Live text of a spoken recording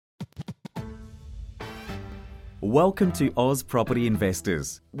Welcome to Oz Property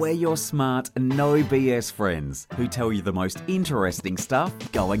Investors. We're your smart, no BS friends who tell you the most interesting stuff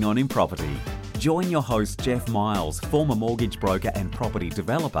going on in property. Join your host Jeff Miles, former mortgage broker and property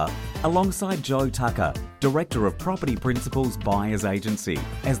developer, alongside Joe Tucker, Director of Property Principles Buyers Agency,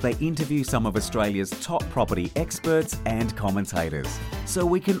 as they interview some of Australia's top property experts and commentators, so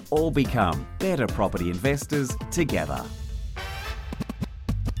we can all become better property investors together.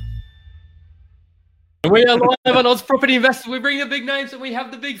 We are live on Oz Property Investors. We bring the big names and we have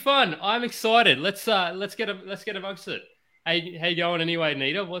the big fun. I'm excited. Let's get amongst it. Hey, how you going anyway,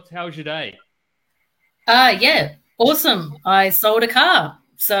 Anita? How was your day? Yeah, awesome. I sold a car,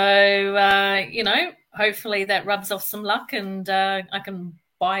 so hopefully that rubs off some luck, and I can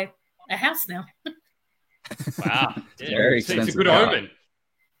buy a house now. Wow, yeah. Very It's expensive a good car. omen.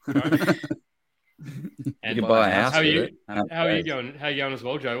 You can buy a house. How are you? with it. How are you going? How are you going as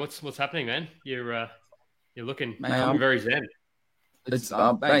well, Joe? What's happening, man? You're looking Man, very zen. It's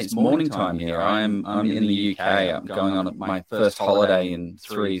mate, it's morning time here. I'm in the UK. I'm going on my first holiday in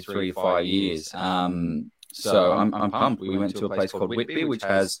three to 5 years. So I'm pumped. We went to a place called Whitby, which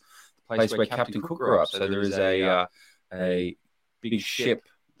has the place where Captain Cook grew up. So there is a big ship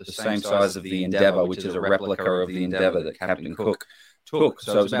the same size of the Endeavour, which is a replica of the Endeavour that Captain Cook took.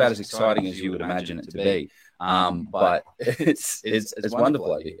 So it's about as exciting as you would imagine it to be. But it's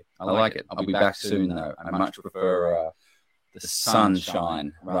wonderful out here. I like it. I'll be back soon though. I much prefer the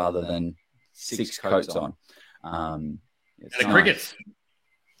sunshine rather than 6 coats on. And the crickets.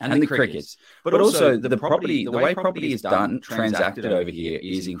 And the crickets. But also the property, the way property is done, transacted over here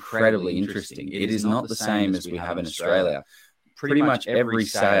is incredibly interesting. It is not the same as we have in Australia. Pretty much every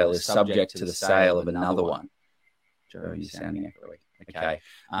sale is subject to the sale of another one. Joe, you're sounding echoey. Okay.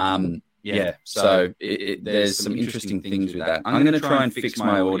 Yeah, so there's some interesting things with that. I'm going to try and fix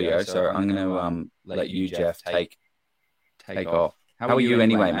my audio, so I'm going to let you, Jeff, take off. How are you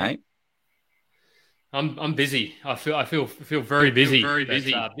anyway, mate? I'm busy. I feel very busy.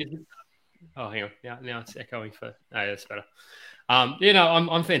 Busy. Oh, hang on. Now it's echoing for. Oh, that's better.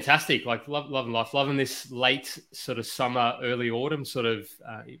 I'm fantastic. Like loving life, loving this late sort of summer, early autumn sort of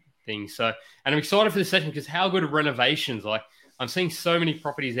thing. So, and I'm excited for this session because how good are renovations? Like I'm seeing so many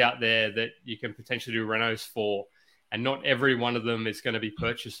properties out there that you can potentially do renos for, and not every one of them is going to be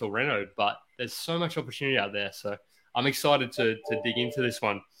purchased or renoed, but there's so much opportunity out there. So I'm excited to dig into this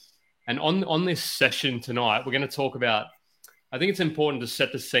one. And on this session tonight, we're going to talk about, I think it's important to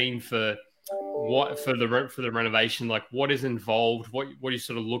set the scene for the renovation, like what is involved, what you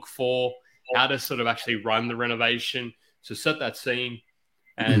sort of look for, how to sort of actually run the renovation. So set that scene.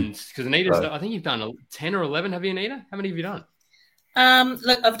 And because Anita, I think you've done 10 or 11, have you, Anita? How many have you done?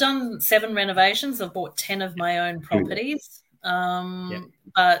 Look, I've done 7 renovations. I've bought 10 of my own properties.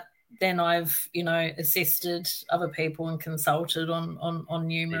 But then I've, assisted other people and consulted on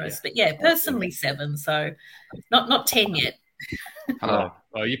numerous. But yeah, personally 7. So not 10 yet. Oh,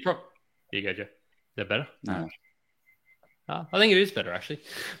 you go, Joe. Is that better? No. I think it is better actually.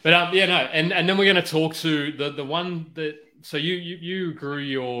 But and then we're going to talk to the one that. So you grew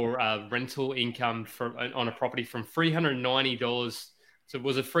your rental income on a property from $390. So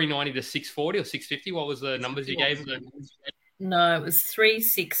was it $390 to $640 or $650? What was the numbers you gave? No, it was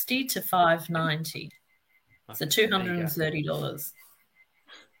 $360 to $590. So $230.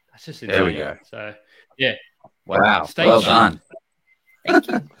 That's just insane. There we go. So yeah. Wow. Well done. Thank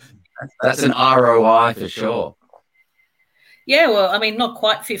you. That's an ROI for sure. Yeah, well, I mean, not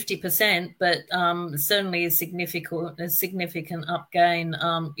quite 50%, but certainly a significant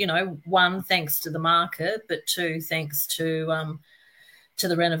upgain. 1, thanks to the market, but 2, thanks to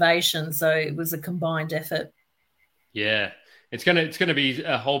the renovation. So it was a combined effort. Yeah, it's gonna be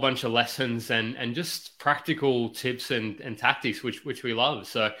a whole bunch of lessons and just practical tips and tactics, which we love.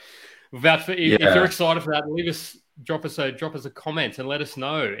 So, if you're excited for that, drop us a comment and let us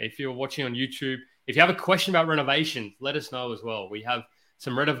know. If you're watching on YouTube. If you have a question about renovation, let us know as well. We have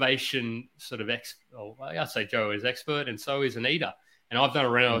some renovation sort of I'd say Joe is expert, and so is Anita. And I've done a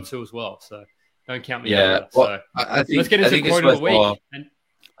reno or 2 as well, so don't count me out. Well, so I think, let's get into the quote of the week.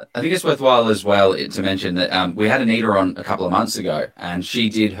 I think it's worthwhile as well to mention that we had Anita on a couple of months ago, and she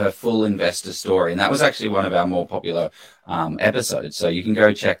did her full investor story, and that was actually one of our more popular episodes. So you can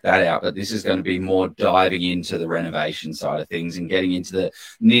go check that out. But this is going to be more diving into the renovation side of things and getting into the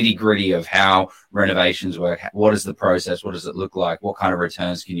nitty gritty of how renovations work. What is the process? What does it look like? What kind of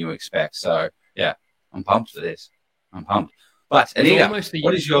returns can you expect? So yeah, I'm pumped for this. I'm pumped. But Anita,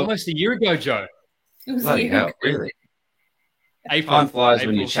 almost a year ago, Joe. It was bloody hell, really? Time flies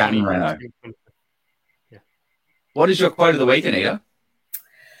when you're chatting, Reno. Yeah. What is your quote of the week, Anita?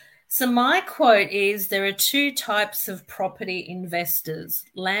 So So my quote is, there are two types of property investors,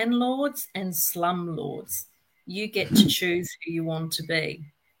 landlords and slumlords. You get to choose who you want to be.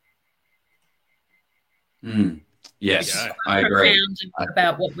 Yes, I agree.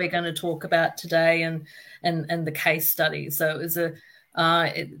 About what we're going to talk about today and the case study. So it was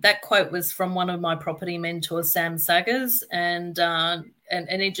that quote was from one of my property mentors, Sam Saggers, and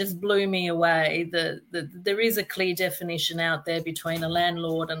it just blew me away. There is a clear definition out there between a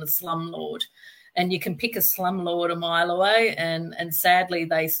landlord and a slumlord, and you can pick a slumlord a mile away, and sadly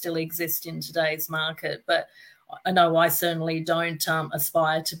they still exist in today's market. But I know I certainly don't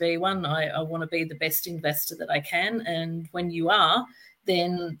aspire to be one. I want to be the best investor that I can. And when you are,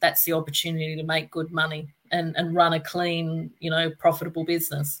 then that's the opportunity to make good money and run a clean, profitable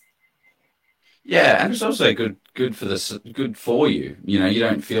business. Yeah, and it's also good for you. You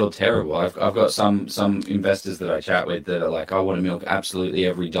don't feel terrible. I've got some investors that I chat with that are like, I want to milk absolutely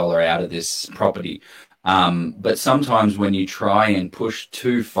every dollar out of this property. But sometimes when you try and push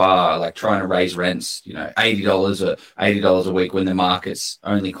too far, like trying to raise rents, $80 a week when the market's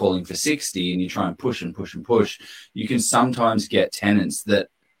only calling for 60, and you try and push and push and push, you can sometimes get tenants that,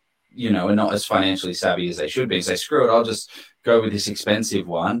 are not as financially savvy as they should be. Say, screw it, I'll just go with this expensive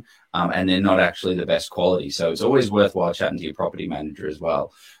one. And they're not actually the best quality. So it's always worthwhile chatting to your property manager as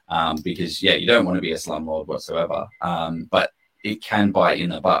well. Because you don't want to be a slumlord whatsoever. But it can bite in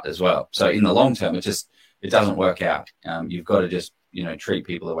the butt as well. So in the long term, it doesn't work out. You've got to just, treat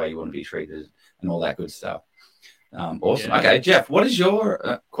people the way you want to be treated and all that good stuff. Awesome. Yeah. Okay, Jeff, what is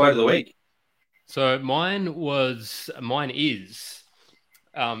your quote of the week? So mine is,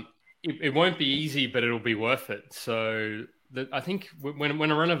 it won't be easy, but it'll be worth it. So I think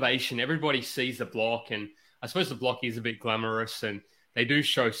when a renovation, everybody sees the block, and I suppose the block is a bit glamorous and they do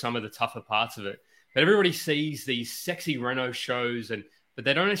show some of the tougher parts of it. But everybody sees these sexy reno shows, but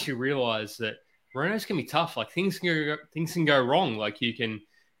they don't actually realize that renos can be tough. Like things can go wrong. Like you can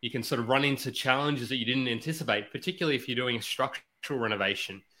sort of run into challenges that you didn't anticipate, particularly if you're doing a structural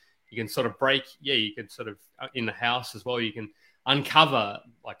renovation. You can sort of you can sort of in the house as well. You can uncover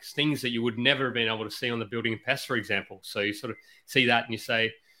like things that you would never have been able to see on the building and pests, for example. So you sort of see that and you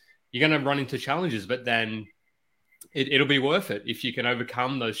say, you're going to run into challenges, but then it'll be worth it if you can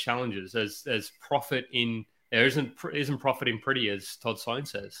overcome those challenges. There's profit in there isn't profit in pretty, as Todd Sloan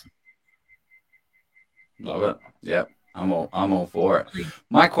says. Love it. Yeah, I'm all for it.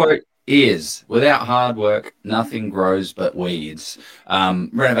 My quote is, without hard work, nothing grows but weeds.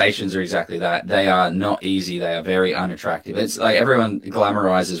 Renovations are exactly that. They are not easy. They are very unattractive. It's like everyone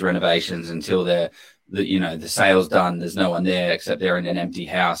glamorizes renovations until the sale's done. There's no one there except they're in an empty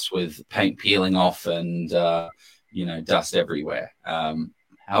house with paint peeling off and dust everywhere.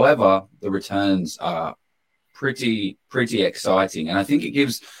 However, the returns are pretty exciting, and I think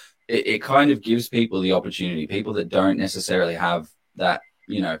it kind of gives people the opportunity, people that don't necessarily have that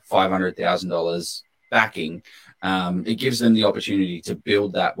 $500,000 backing. It gives them the opportunity to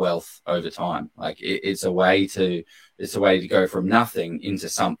build that wealth over time. Like it's a way to go from nothing into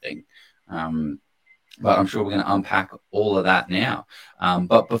something. But I'm sure we're going to unpack all of that now.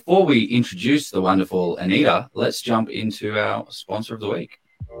 But before we introduce the wonderful Anita, let's jump into our sponsor of the week.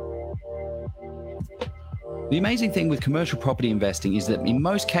 The amazing thing with commercial property investing is that in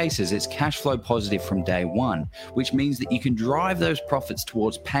most cases, it's cash flow positive from day one, which means that you can drive those profits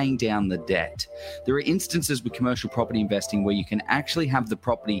towards paying down the debt. There are instances with commercial property investing where you can actually have the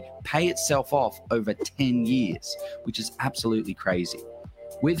property pay itself off over 10 years, which is absolutely crazy.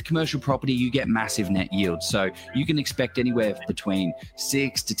 With commercial property, you get massive net yields, so you can expect anywhere between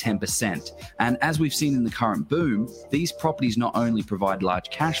 6 to 10%. And as we've seen in the current boom, these properties not only provide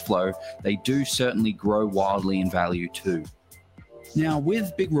large cash flow, they do certainly grow wildly in value too. Now,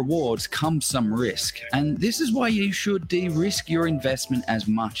 with big rewards comes some risk, and this is why you should de-risk your investment as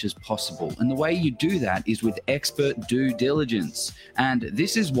much as possible. And the way you do that is with expert due diligence. And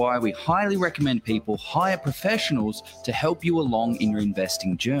this is why we highly recommend people hire professionals to help you along in your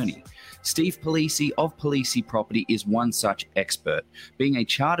investing journey. Steve Polisi of Polisi Property is one such expert. Being a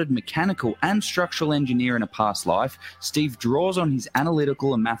chartered mechanical and structural engineer in a past life, Steve draws on his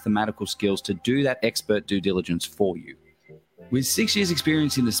analytical and mathematical skills to do that expert due diligence for you. With 6 years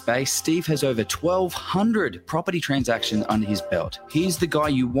experience in the space, Steve has over 1,200 property transactions under his belt. He's the guy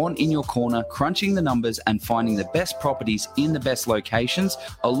you want in your corner, crunching the numbers and finding the best properties in the best locations,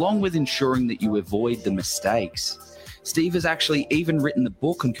 along with ensuring that you avoid the mistakes. Steve has actually even written the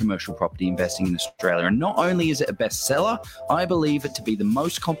book on commercial property investing in Australia. And not only is it a bestseller, I believe it to be the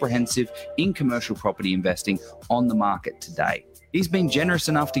most comprehensive in commercial property investing on the market today. He's been generous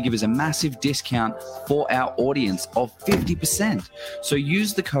enough to give us a massive discount for our audience of 50%. So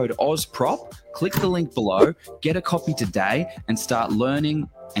use the code OZPROP, click the link below, get a copy today, and start learning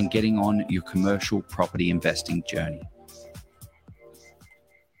and getting on your commercial property investing journey.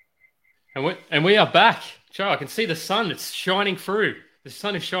 And we are back. Joe, I can see the sun. It's shining through. The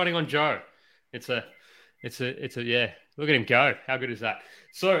sun is shining on Joe. It's a yeah. Look at him go. How good is that?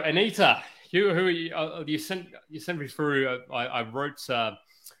 So Anita, you sent me through. I wrote.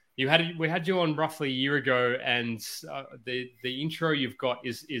 We had you on roughly a year ago, and the intro you've got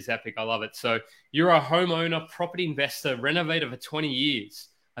is epic. I love it. So you're a homeowner, property investor, renovator for 20 years.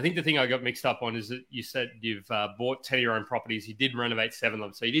 I think the thing I got mixed up on is that you said you've bought 10 of your own properties. You did renovate 7 of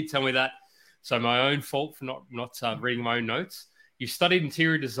them. So you did tell me that. So my own fault for not reading my own notes. You studied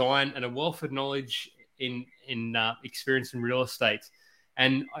interior design and a wealth of knowledge in experience in real estate.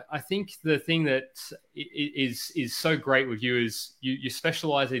 And I think the thing that is so great with you is you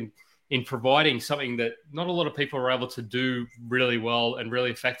specialize in providing something that not a lot of people are able to do really well and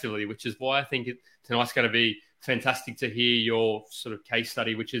really effectively, which is why I think tonight's going to be fantastic to hear your sort of case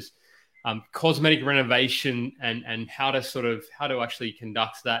study, which is cosmetic renovation and how to actually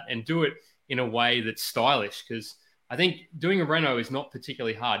conduct that and do it in a way that's stylish. Because I think doing a reno is not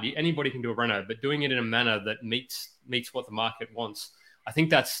particularly hard. Anybody can do a reno, but doing it in a manner that meets what the market wants, I think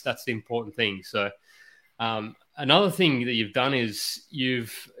that's the important thing. So another thing that you've done is you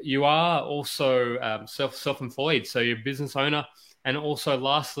are also self-employed. So you're a business owner. And also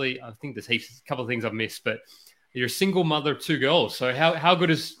lastly, I think there's a couple of things I've missed, but you're a single mother of 2 girls. So how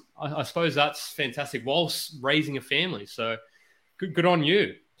good is, I suppose that's fantastic whilst raising a family. So good on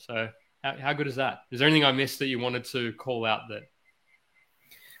you. So how good is that? Is there anything I missed that you wanted to call out that?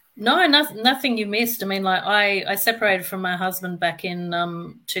 No, nothing you missed. I mean, like I separated from my husband back in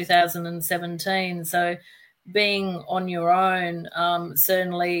 2017. So being on your own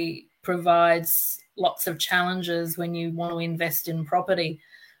certainly provides lots of challenges when you want to invest in property.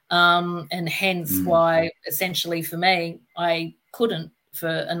 And hence why essentially for me, I couldn't for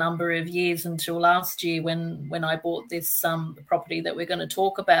a number of years until last year when I bought this property that we're going to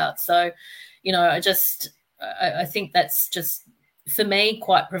talk about. So, I think that's just, for me,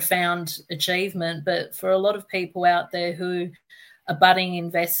 quite profound achievement. But for a lot of people out there who are budding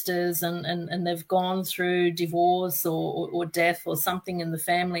investors and they've gone through divorce or death or something in the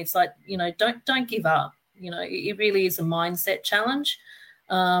family, it's like, don't give up. It really is a mindset challenge.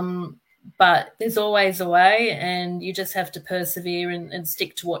 But there's always a way, and you just have to persevere and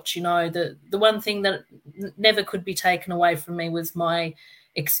stick to what you know. The one thing that never could be taken away from me was my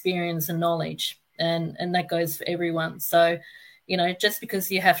experience and knowledge, and that goes for everyone. So, just because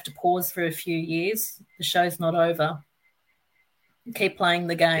you have to pause for a few years, the show's not over. Keep playing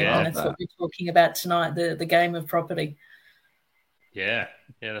the game, and that's what we're talking about tonight, the game of property. Yeah,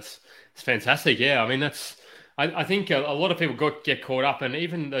 that's fantastic. Yeah, I mean, I think a lot of people get caught up, and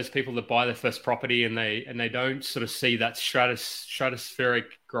even those people that buy their first property and they don't sort of see that stratospheric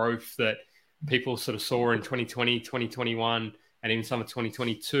growth that people sort of saw in 2020, 2021, and even some of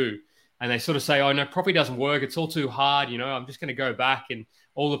 2022. And they sort of say, oh, no, property doesn't work. It's all too hard. I'm just going to go back. And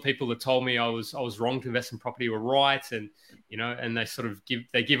all the people that told me I was wrong to invest in property were right. And, and they sort of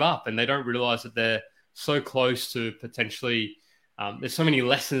give up, and they don't realize that they're so close to potentially, there's so many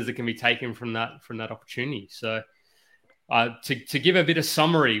lessons that can be taken from that opportunity. So to give a bit of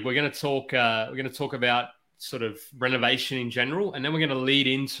summary, we're going to talk about sort of renovation in general. And then we're going to lead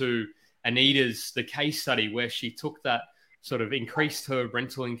into Anita's, the case study where she took that, sort of increased her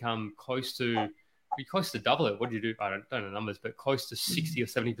rental income close to double it. What did you do? I don't know the numbers, but close to 60 or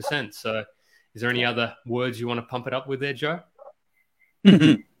 70%. So is there any other words you want to pump it up with there, Joe?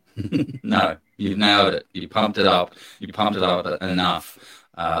 No, you've nailed it. You pumped it up. You pumped it up enough.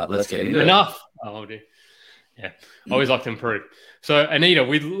 Let's get into it. Enough. Oh, dear. Yeah, always like to improve. So, Anita,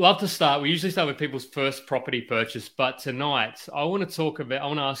 we'd love to start. We usually start with people's first property purchase, but tonight I want to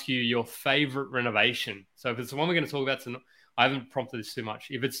ask you your favorite renovation. So, if it's the one we're going to talk about tonight, I haven't prompted this too much.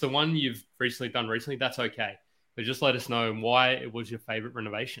 If it's the one you've done recently, that's okay. But just let us know why it was your favorite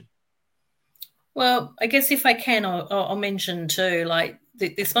renovation. Well, I guess if I can, I'll mention too, like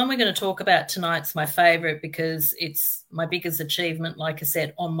this one we're going to talk about tonight's my favorite because it's my biggest achievement, like I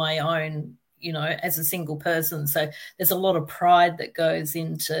said, on my own, as a single person. So there's a lot of pride that goes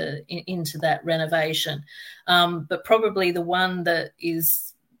into that renovation. But probably the one that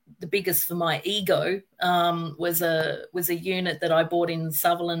is the biggest for my ego was a unit that I bought in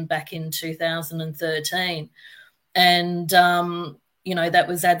Sutherland back in 2013. And, that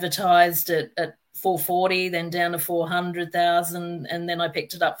was advertised at 440, then down to 400,000. And then I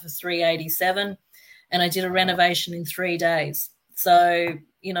picked it up for 387. And I did a renovation in 3 days. So,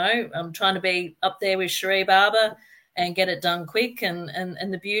 I'm trying to be up there with Cherie Barber and get it done quick. And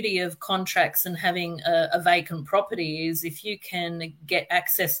the beauty of contracts and having a vacant property is if you can get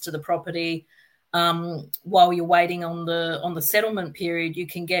access to the property while you're waiting on the settlement period, you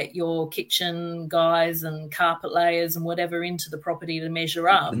can get your kitchen guys and carpet layers and whatever into the property to measure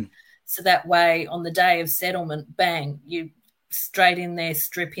up. So that way, on the day of settlement, bang, you straight in there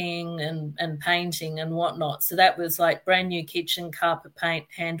stripping and painting and whatnot. So that was like brand new kitchen, carpet paint,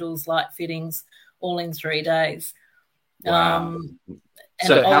 handles, light fittings, all in 3 days. Wow.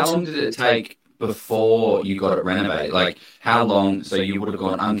 So how long did it take before you got it renovated? Like how long? So you would have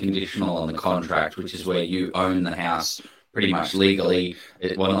gone unconditional on the contract, which is where you own the house pretty much legally.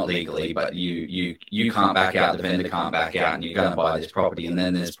 Well, not legally, but you can't back out. The vendor can't back out, and you're going to buy this property. And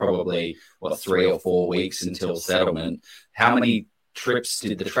then there's probably 3 or 4 weeks until settlement. How many trips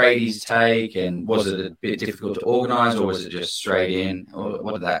did the tradies take, and was it a bit difficult to organise, or was it just straight in? Or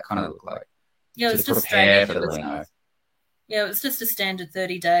what did that kind of look like? Yeah, it was just prepare for the reno. Yeah, it was just a standard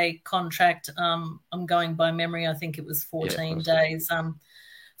 30-day contract. I'm going by memory. I think it was 14 days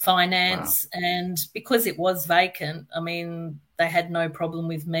finance. Wow. And because it was vacant, I mean, they had no problem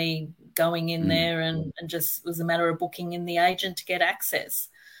with me going in there and just was a matter of booking in the agent to get access.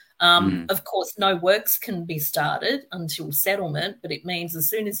 Of course, no works can be started until settlement, but it means as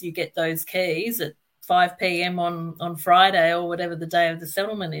soon as you get those keys at 5 p.m. on Friday or whatever the day of the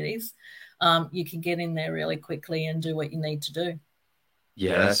settlement is, you can get in there really quickly and do what you need to do.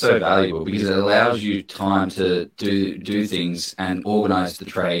 Yeah, that's so valuable because it allows you time to do things and organise the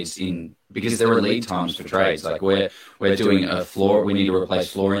trades because there are lead times for trades. Like we're doing a floor, we need to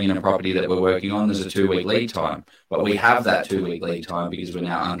replace flooring in a property that we're working on. There's a 2-week lead time, but we have that 2-week lead time because we're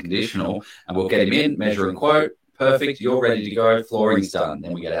now unconditional, and we'll get him in, measure and quote. Perfect, you're ready to go. Flooring's done.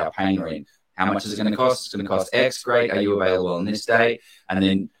 Then we get our painter in. How much is it going to cost? It's going to cost X. Great. Are you available on this day? And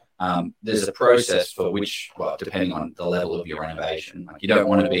then there's a process for which, depending on the level of your renovation, like you don't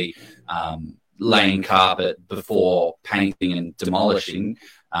want to be laying carpet before painting and demolishing.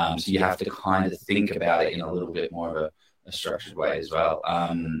 So you have to kind of think about it in a little bit more of a structured way as well.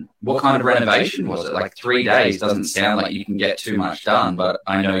 What kind of renovation was it? Like 3 days doesn't sound like you can get too much done, but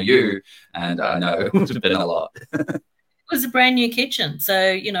I know you, and I know it's been a lot. It was a brand new kitchen.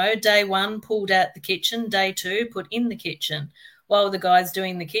 So, day 1 pulled out the kitchen, day 2 put in the kitchen. While the guy's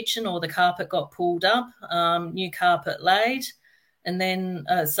doing the kitchen, or the carpet got pulled up, new carpet laid. And then,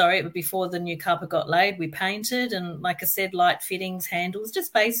 before the new carpet got laid, we painted. And like I said, light fittings, handles,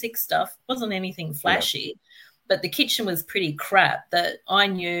 just basic stuff. It wasn't anything flashy. Yeah. But the kitchen was pretty crap that I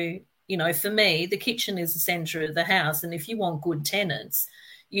knew, for me, the kitchen is the centre of the house. And if you want good tenants,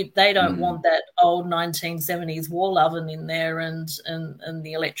 they don't want that old 1970s wall oven in there and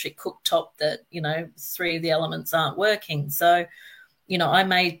the electric cooktop that, 3 of the elements aren't working. So, I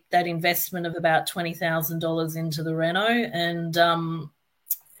made that investment of about $20,000 into the reno. And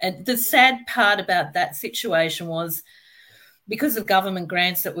the sad part about that situation was because of government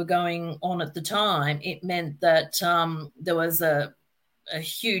grants that were going on at the time, it meant that there was a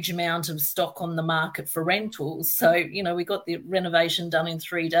huge amount of stock on the market for rentals. So, we got the renovation done in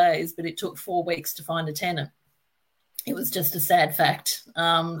 3 days, but it took 4 weeks to find a tenant. It was just a sad fact.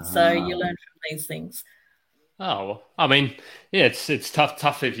 So you learn from these things. Oh, well, I mean, yeah, it's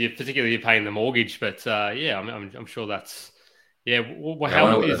tough if particularly you're paying the mortgage, but I'm sure that's,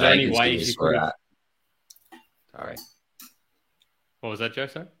 how is there any ways you could? Sorry. What was that, Joe?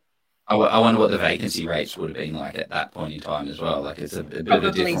 Sorry? I wonder what the vacancy rates would have been like at that point in time as well. Like it's a bit of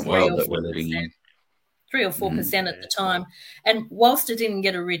a different world that we're living in. 3 or 4% at the time. And whilst I didn't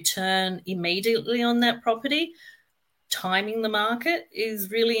get a return immediately on that property, timing the market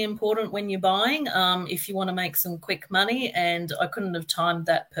is really important when you're buying if you want to make some quick money. And I couldn't have timed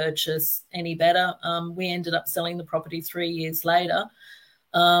that purchase any better. We ended up selling the property 3 years later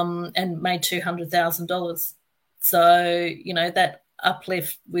and made $200,000. So, that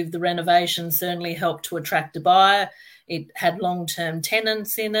uplift with the renovation certainly helped to attract a buyer. It had long-term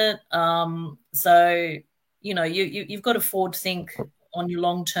tenants in it. So, you've got to forward think on your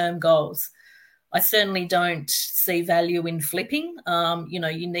long-term goals. I certainly don't see value in flipping.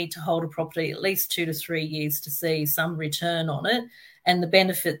 You need to hold a property at least 2 to 3 years to see some return on it. And the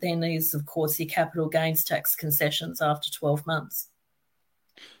benefit then is, of course, your capital gains tax concessions after 12 months.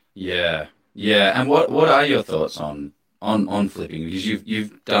 Yeah. And what are your thoughts on flipping? Because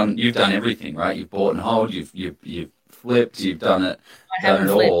you've done everything, right? You've bought and hold, you've flipped, you've done it. I haven't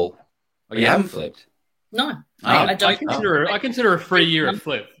flipped. All. Oh, you haven't flipped? No. I don't. I consider a free year a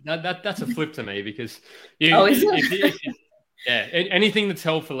flip. That's a flip to me because is it? Anything that's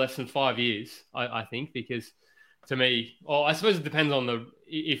held for less than 5 years, I think, because to me. Well, I suppose it depends on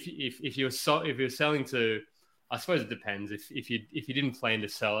if you're selling to. I suppose it depends. If you didn't plan to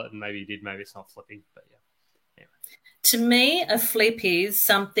sell it, and maybe you did, maybe it's not flipping. But yeah. Anyway. To me, a flip is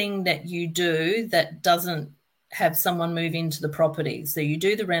something that you do that doesn't have someone move into the property. So you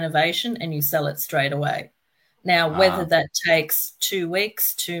do the renovation and you sell it straight away. Now, whether that takes 2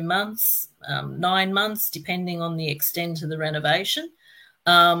 weeks, 2 months, 9 months, depending on the extent of the renovation.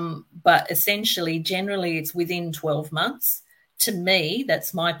 But essentially, generally, it's within 12 months. To me,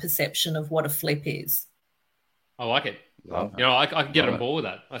 that's my perception of what a flip is. I like it. I can get on board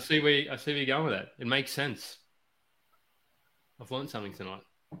with that. I see where you're going with that. It makes sense. I've learned something tonight.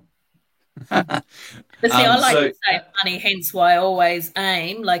 But see, I like to save money, hence why I always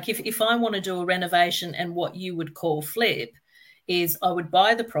aim. Like if I want to do a renovation and what you would call flip is I would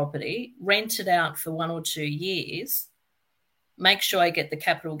buy the property, rent it out for 1 or 2 years, make sure I get the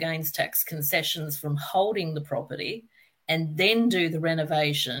capital gains tax concessions from holding the property, and then do the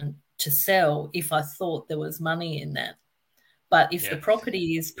renovation to sell if I thought there was money in that. But if the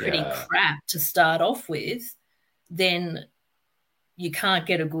property is pretty crap to start off with, then you can't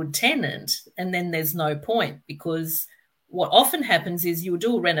get a good tenant, and then there's no point, because what often happens is you'll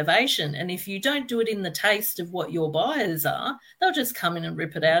do a renovation, and if you don't do it in the taste of what your buyers are, they'll just come in and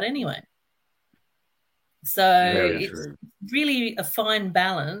rip it out anyway. So it's really a fine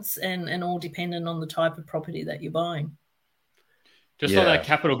balance and all dependent on the type of property that you're buying. Just on that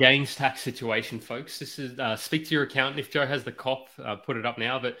capital gains tax situation, folks, this is speak to your accountant. If Joe has the cop, put it up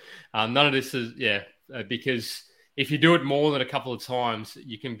now. But none of this is, because if you do it more than a couple of times,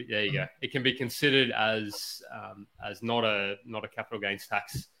 you can be, there you go. It can be considered as not a capital gains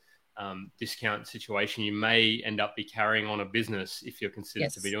tax discount situation. You may end up be carrying on a business if you're considered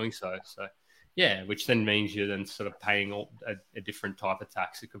to be doing so. So, which then means you're then sort of paying a different type of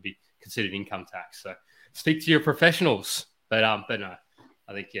tax. It could be considered income tax. So speak to your professionals. But no,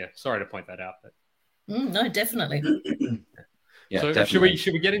 I think, sorry to point that out. But no, definitely. So definitely.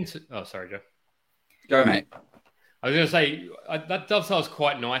 Should we get into... Oh, sorry, Joe. Go, mate. I was going to say, that dovetails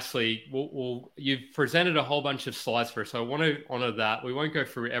quite nicely. You've presented a whole bunch of slides for us, so I want to honour that. We won't go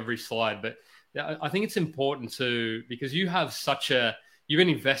through every slide, but I think it's important to... Because you have you've been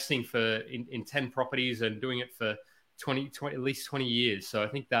investing in 10 properties and doing it for 20 at least 20 years. So I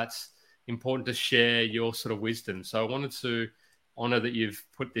think that's important to share your sort of wisdom. So I wanted to honor that you've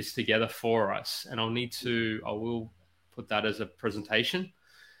put this together for us, and I will put that as a presentation.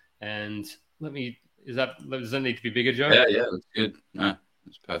 And does that need to be bigger, Joe? Yeah, that's good. No,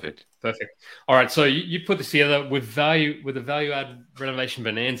 that's perfect. All right. So you put this together with a value add renovation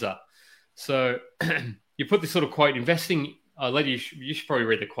bonanza. So you put this sort of quote, investing. You should probably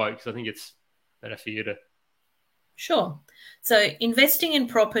read the quote, because I think it's better for you to. Sure. So investing in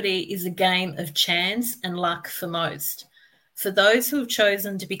property is a game of chance and luck for most. For those who have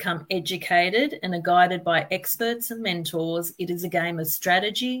chosen to become educated and are guided by experts and mentors, it is a game of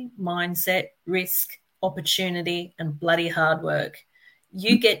strategy, mindset, risk, opportunity, and bloody hard work.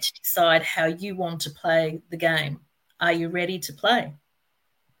 You get to decide how you want to play the game. Are you ready to play?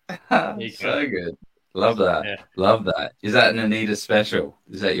 So good. Love that. Yeah. Love that. Is that an Anita special?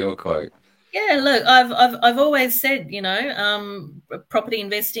 Is that your quote? Yeah, look, I've always said, property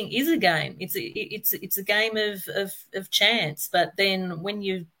investing is a game. It's a game of chance. But then when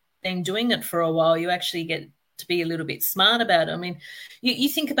you've been doing it for a while, you actually get to be a little bit smart about it. I mean, you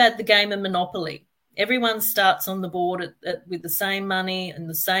think about the game of Monopoly. Everyone starts on the board with the same money in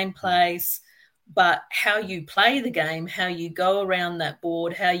the same place, but how you play the game, how you go around that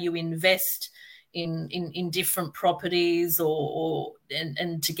board, how you invest in different properties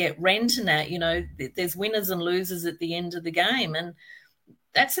and to get rent and that, there's winners and losers at the end of the game. And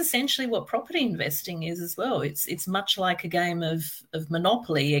that's essentially what property investing is as well. It's much like a game of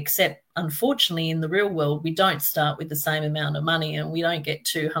Monopoly, except unfortunately in the real world, we don't start with the same amount of money and we don't get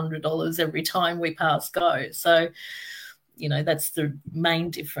 $200 every time we pass go. So, that's the main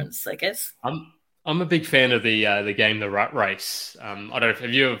difference, I guess. I'm a big fan of the game, The Rat Race. I don't know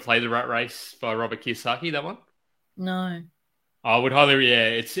have you ever played The Rat Race by Robert Kiyosaki, that one? No. I would highly,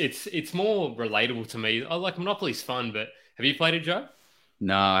 it's more relatable to me. I like Monopoly's fun, but have you played it, Joe?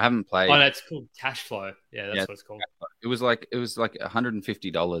 No, I haven't played. Oh, that's called Cash Flow. Yeah, that's what it's called. It was like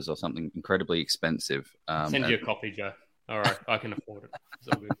 $150 or something incredibly expensive. Send you a copy, Joe. All right, I can afford it. It's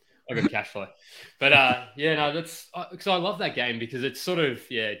all good. I got Cash Flow. But that's because I love that game, because it's sort of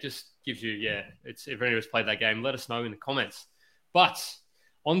just gives you it's if anyone's played that game, let us know in the comments. But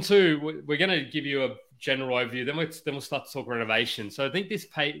we're going to give you a general overview, then we'll start to talk renovation. So I think this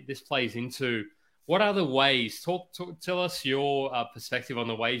plays into what other ways. Tell us your perspective on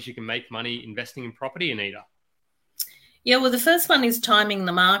the ways you can make money investing in property, Anita. Yeah, well, the first one is timing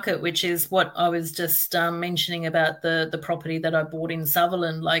the market, which is what I was just mentioning about the property that I bought in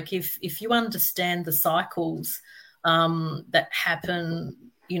Sutherland. Like, if you understand the cycles that happen,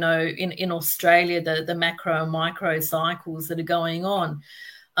 in Australia, the macro and micro cycles that are going on,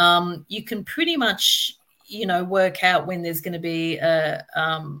 you can pretty much, work out when there's going to be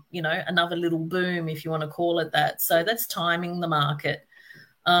another little boom, if you want to call it that. So that's timing the market.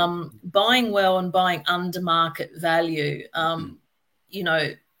 Buying well and buying under market value.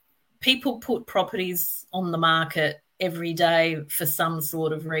 People put properties on the market every day for some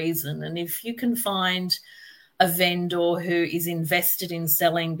sort of reason. And if you can find a vendor who is invested in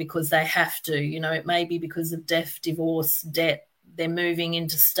selling because they have to, it may be because of death, divorce, debt, they're moving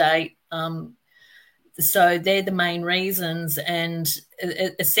interstate. So they're the main reasons. And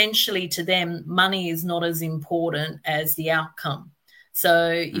essentially to them, money is not as important as the outcome. So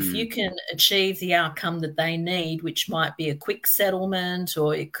if you can achieve the outcome that they need, which might be a quick settlement,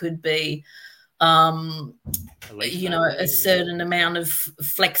 or it could be, a certain amount of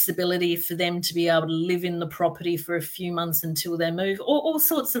flexibility for them to be able to live in the property for a few months until they move, all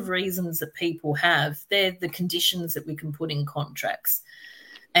sorts of reasons that people have. They're the conditions that we can put in contracts.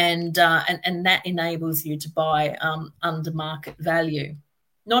 And that enables you to buy under market value.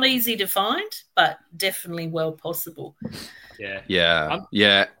 Not easy to find, but definitely well possible. Yeah.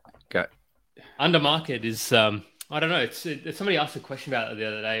 Go. Under market is, I don't know. It's somebody asked a question about it the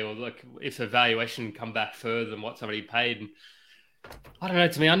other day, or like if a valuation come back further than what somebody paid. And I don't know.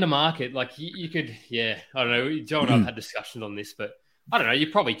 To me, under market, like you could, I don't know. Joe and I've had discussions on this, but I don't know.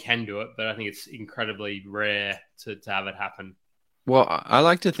 You probably can do it, but I think it's incredibly rare to have it happen. Well, I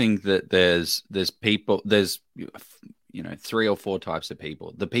like to think that there's people, there's 3 or 4 types of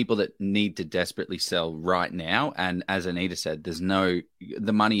people. The people that need to desperately sell right now, and as Anita said,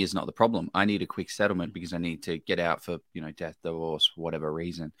 the money is not the problem. I need a quick settlement because I need to get out for death, divorce, whatever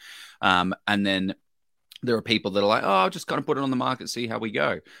reason. And then there are people that are like, oh, I'll just kind of put it on the market, see how we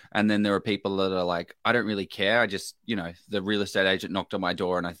go. And then there are people that are like, I don't really care. I just, the real estate agent knocked on my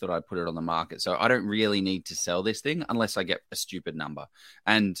door and I thought I'd put it on the market. So I don't really need to sell this thing unless I get a stupid number.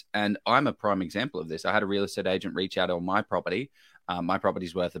 And I'm a prime example of this. I had a real estate agent reach out on my property. My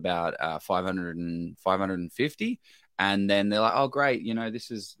property's worth about 550. And then they're like, oh, great.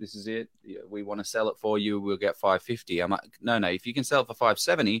 This is it. We want to sell it for you. We'll get 550. I'm like, no, if you can sell it for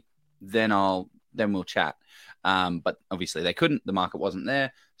 570, then we'll chat. But obviously they couldn't. The market wasn't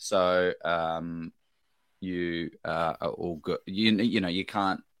there. So you are all good. You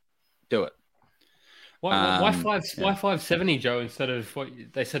can't do it. Why 570, Joe, instead of what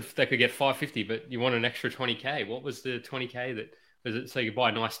they said they could get 550, but you want an extra 20K? What was the 20K that was it? So you could buy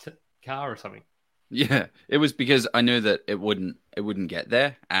a nice car or something? Yeah, it was because I knew that it wouldn't get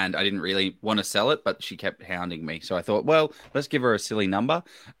there, and I didn't really want to sell it, but she kept hounding me. So I thought, well, let's give her a silly number.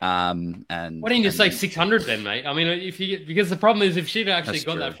 And why didn't you say 600 then, mate? I mean, because the problem is if she'd actually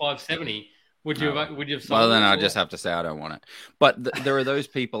got that 570, would you have sold? Well, then I just have to say I don't want it. But there are those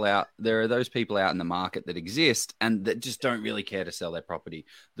people out. There are those people out in the market that exist and that just don't really care to sell their property.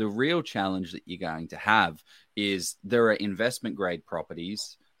 The real challenge that you're going to have is there are investment grade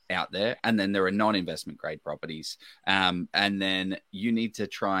properties out there, and then there are non-investment grade properties, and then you need to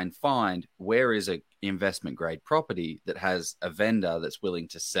try and find where is a investment grade property that has a vendor that's willing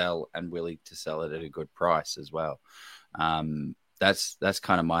to sell and willing to sell it at a good price as well. That's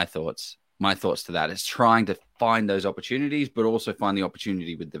kind of my thoughts to that. Is trying to find those opportunities, but also find the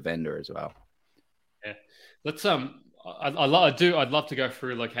opportunity with the vendor as well. Yeah, let's I'd love to go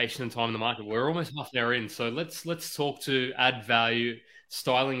through location and time in the market. We're almost half an hour in, so let's talk to add value,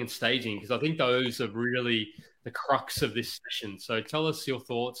 styling and staging, because I think those are really the crux of this session. So tell us your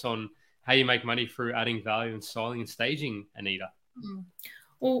thoughts on how you make money through adding value and styling and staging, Anita.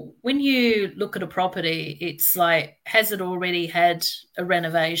 Well, when you look at a property, it's like, has it already had a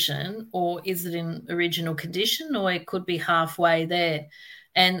renovation, or is it in original condition, or it could be halfway there.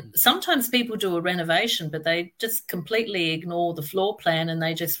 And sometimes people do a renovation, but they just completely ignore the floor plan and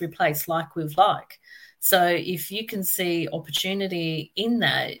they just replace like with like. So if you can see opportunity in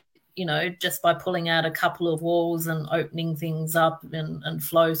that, just by pulling out a couple of walls and opening things up and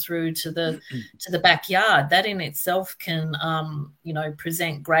flow through to the backyard, that in itself can,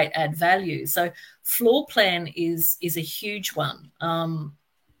 present great add value. So floor plan is a huge one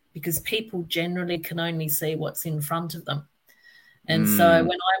because people generally can only see what's in front of them. And so when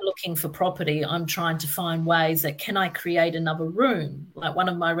I'm looking for property, I'm trying to find ways that can I create another room? Like one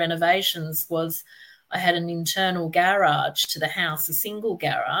of my renovations was I had an internal garage to the house, a single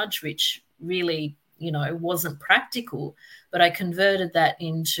garage, which really, wasn't practical, but I converted that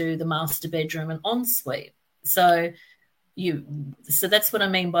into the master bedroom and ensuite. So so that's what I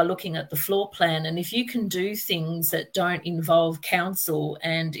mean by looking at the floor plan. And if you can do things that don't involve council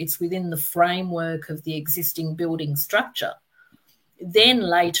and it's within the framework of the existing building structure, then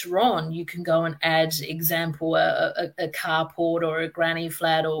later on you can go and add, example, a carport or a granny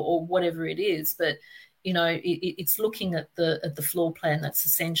flat or whatever it is. But it's looking at the floor plan that's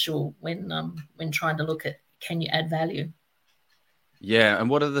essential when trying to look at, can you add value? Yeah, and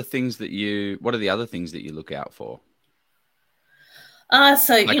what are the other things that you look out for?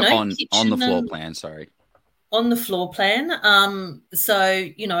 So like on the floor plan, sorry. On the floor plan,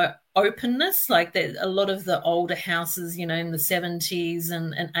 openness. Like a lot of the older houses, in the 70s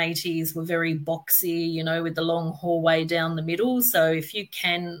and 80s were very boxy, with the long hallway down the middle. So if you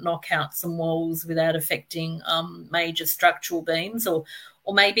can knock out some walls without affecting major structural beams, or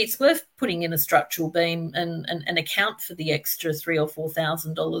maybe it's worth putting in a structural beam and account for the extra $3,000 or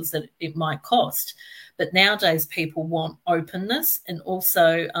 $4,000 that it might cost. But nowadays people want openness, and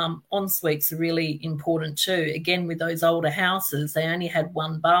also en-suites are really important too. Again, with those older houses, they only had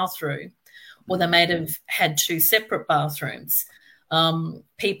one bathroom, or they may have had two separate bathrooms.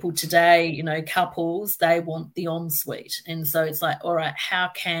 People today, couples, they want the en-suite. And so it's like, all right,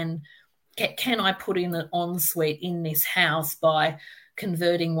 how can I put in an en-suite in this house by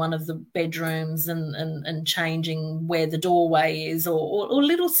converting one of the bedrooms and changing where the doorway is, or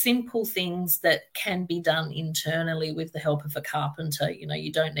little simple things that can be done internally with the help of a carpenter.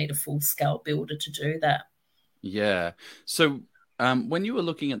 You don't need a full-scale builder to do that. Yeah. So when you were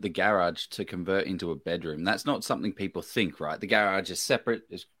looking at the garage to convert into a bedroom, that's not something people think, right? The garage is separate.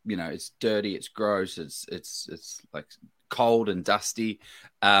 It's, it's dirty. It's gross. It's like cold and dusty.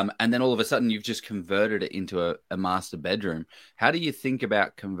 And then all of a sudden you've just converted it into a master bedroom. How do you think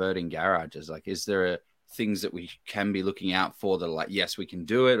about converting garages? Like, is there things that we can be looking out for that are like, yes, we can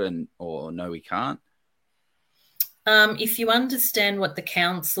do it, or no, we can't? If you understand what the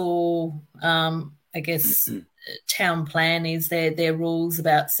council, town plan is, their rules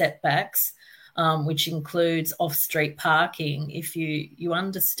about setbacks, which includes off-street parking. If you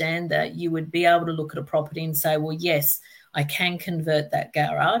understand that, you would be able to look at a property and say, well, yes, I can convert that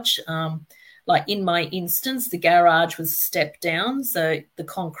garage. Like in my instance, the garage was stepped down, so the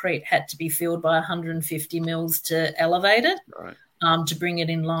concrete had to be filled by 150 mils to elevate it, right, to bring it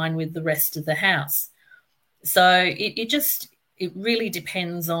in line with the rest of the house. So it really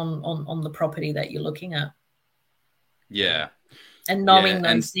depends on the property that you're looking at. Yeah. And knowing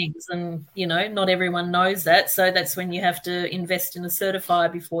those things, and not everyone knows that, so that's when you have to invest in a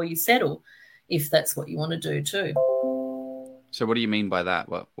certifier before you settle, if that's what you want to do too. So what do you mean by that?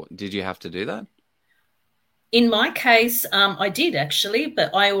 What did you have to do that? In my case, I did actually,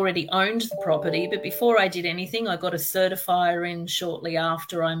 but I already owned the property. But before I did anything, I got a certifier in shortly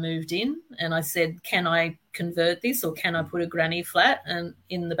after I moved in, and I said, can I convert this, or can I put a granny flat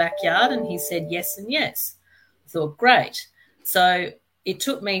in the backyard? And he said yes and yes. I thought, great. So it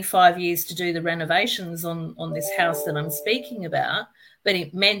took me 5 years to do the renovations on this house that I'm speaking about, but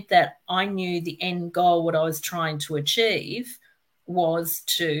it meant that I knew the end goal, what I was trying to achieve, was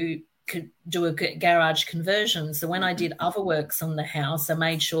to do a garage conversion. So when I did other works on the house, I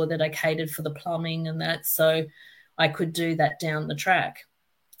made sure that I catered for the plumbing and that, so I could do that down the track.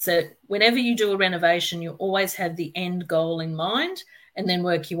 So whenever you do a renovation, you always have the end goal in mind and then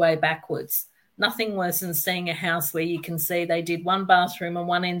work your way backwards. Nothing worse than seeing a house where you can see they did one bathroom on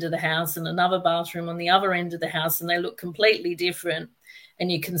one end of the house and another bathroom on the other end of the house, and they look completely different.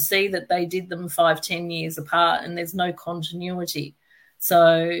 And you can see that they did them 5-10 years apart, and there's no continuity.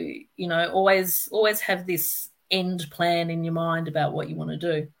 So, always have this end plan in your mind about what you want to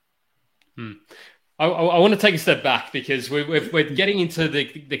do. I want to take a step back, because we're getting into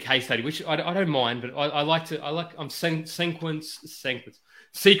the case study, which I don't mind, but I'm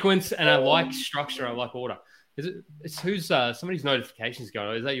sequence, and I like structure. I like order. It's who's somebody's notifications going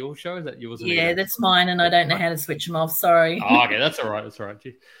on? Is that your show? Is that yours? Yeah, that's mine, and I don't know how to switch them off. Sorry. Oh, okay, that's all right. That's all right.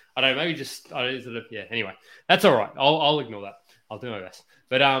 Gee, I don't know. Maybe just Anyway, that's all right. I'll ignore that. I'll do my best.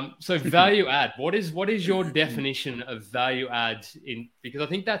 But so value add. What is your definition of value add because I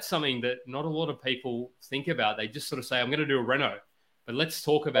think that's something that not a lot of people think about. They just sort of say, I'm going to do a reno. But let's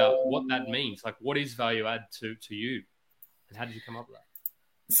talk about what that means. Like, what is value add to you, and how did you come up with that?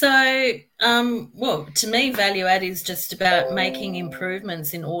 So, to me, value add is just about making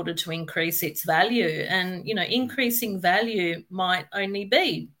improvements in order to increase its value. And, increasing value might only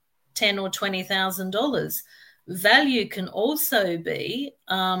be $10,000 or $20,000. Value can also be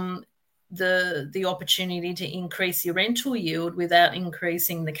the opportunity to increase your rental yield without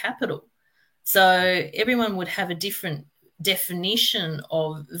increasing the capital. So everyone would have a different definition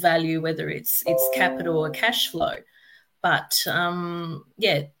of value, whether it's capital or cash flow. But so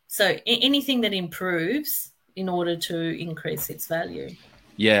anything that improves in order to increase its value.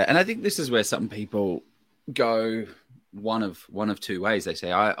 Yeah, and I think this is where some people go one of two ways. They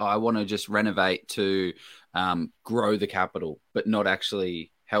say, I want to just renovate to grow the capital, but not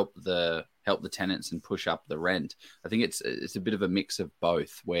actually help the tenants and push up the rent. I think it's a bit of a mix of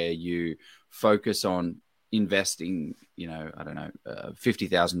both, where you focus on investing,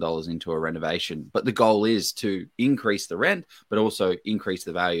 $50,000 into a renovation, but the goal is to increase the rent, but also increase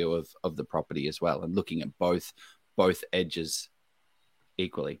the value of the property as well, and looking at both edges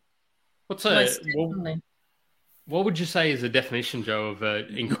equally. What would you say is the definition, Joe, of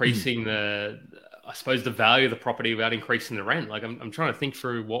increasing the value of the property without increasing the rent? Like, I'm trying to think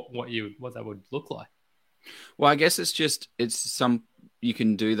through what that would look like. Well, I guess you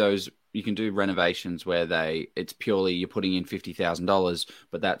can do renovations where it's purely you're putting in $50,000,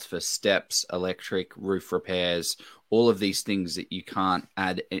 but that's for steps, electric, roof repairs, all of these things that you can't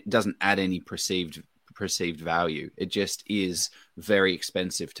add. It doesn't add any perceived value. It just is very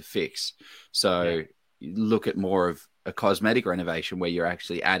expensive to fix. So you look at more of a cosmetic renovation where you're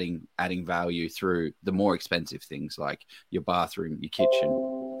actually adding value through the more expensive things like your bathroom, your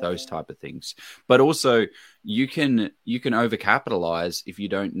kitchen, those type of things. But also you can overcapitalize if you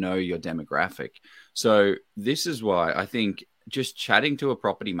don't know your demographic. So this is why I think just chatting to a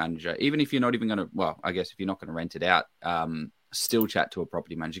property manager, even if you're not even going to, well, I guess if you're not going to rent it out, still chat to a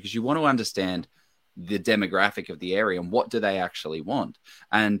property manager, because you want to understand the demographic of the area and what do they actually want.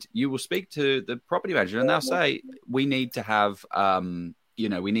 And you will speak to the property manager and they'll say, we need to have,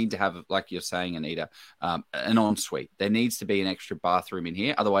 like you're saying, Anita, an ensuite. There needs to be an extra bathroom in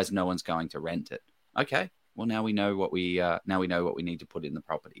here. Otherwise no one's going to rent it. Okay. Well, now we know what we need to put in the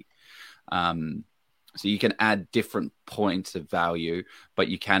property. So you can add different points of value, but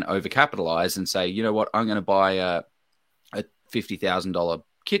you can overcapitalize and say, you know what, I'm going to buy a $50,000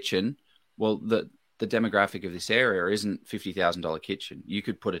 kitchen. Well, the demographic of this area isn't $50,000 kitchen. You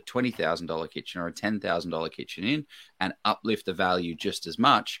could put a $20,000 kitchen or a $10,000 kitchen in and uplift the value just as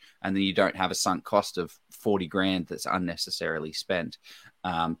much. And then you don't have a sunk cost of $40,000 that's unnecessarily spent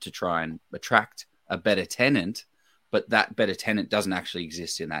to try and attract a better tenant. But that better tenant doesn't actually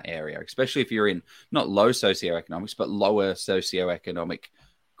exist in that area, especially if you're in not low socioeconomics, but lower socioeconomic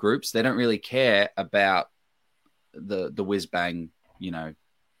groups. They don't really care about the whiz bang,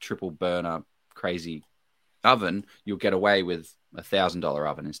 triple burner crazy oven. You'll get away with $1,000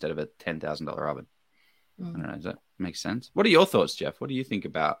 oven instead of a $10,000 oven. I don't know. Does that make sense? What are your thoughts, Jeff? What do you think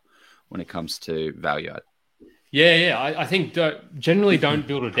about when it comes to value add? Yeah. I think generally don't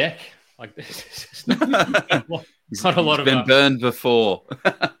build a deck. Like this. Not a lot of been burned before.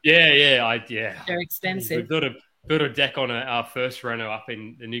 Yeah. They're expensive. We built a deck on our first reno up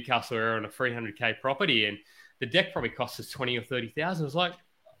in the Newcastle area on a $300K property, and the deck probably cost us $20,000 or $30,000. It was like,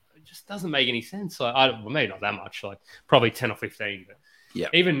 it just doesn't make any sense. Like, maybe not that much, like probably 10 or 15. But yeah,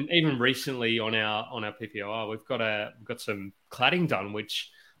 even recently on our PPOR, we've got some cladding done,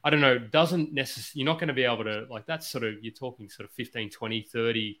 which I don't know, doesn't necessarily, you're not going to be able to, like, that's sort of, you're talking sort of 15, 20,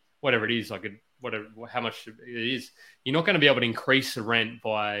 30, whatever it is, how much it is. You're not going to be able to increase the rent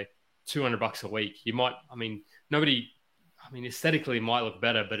by $200 a week. You might, aesthetically it might look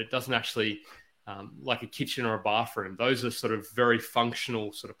better, but it doesn't actually, like a kitchen or a bathroom. Those are sort of very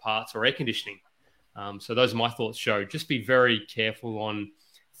functional sort of parts, or air conditioning. So those are my thoughts, Joe. Just be very careful on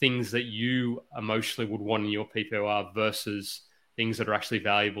things that you emotionally would want in your PPOR versus things that are actually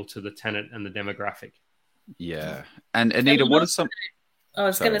valuable to the tenant and the demographic. Yeah. And Anita, what are some... I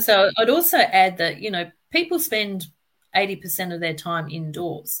was going to say, I'd also add that, people spend 80% of their time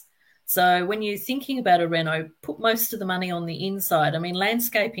indoors. So when you're thinking about a reno, put most of the money on the inside.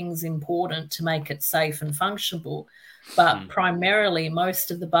 Landscaping is important to make it safe and functional, but primarily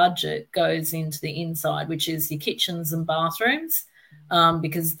most of the budget goes into the inside, which is your kitchens and bathrooms,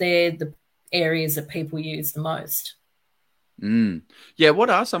 because they're the areas that people use the most. Yeah, what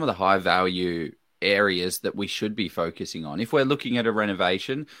are some of the high value areas that we should be focusing on if we're looking at a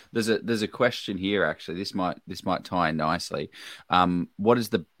renovation? There's a question here, actually. This might tie in nicely. What is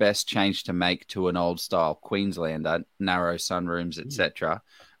the best change to make to an old style Queenslander, narrow sunrooms, etc.?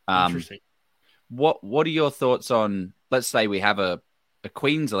 Interesting. What are your thoughts on, let's say we have a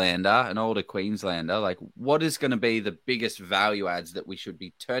Queenslander, an older Queenslander, like what is going to be the biggest value adds that we should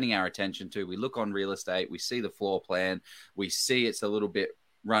be turning our attention to? We look on real estate, we see the floor plan, we see it's a little bit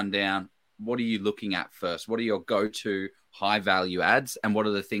run down. What are you looking at first? What are your go-to high value adds? And what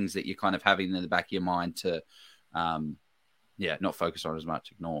are the things that you're kind of having in the back of your mind to, not focus on as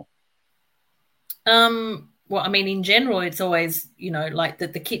much, ignore? Well, I mean, in general, it's always, like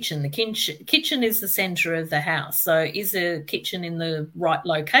the kitchen. Kitchen is the center of the house. So is the kitchen in the right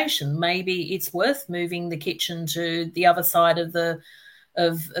location? Maybe it's worth moving the kitchen to the other side of the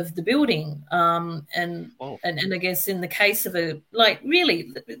building. And I guess in the case of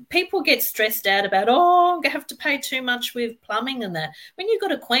really, people get stressed out about, I have to pay too much with plumbing and that. When you've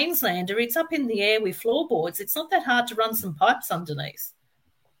got a Queenslander, it's up in the air with floorboards. It's not that hard to run some pipes underneath.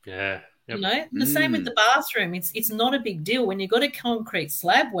 Yeah. Yep. The same with the bathroom. It's not a big deal when you've got a concrete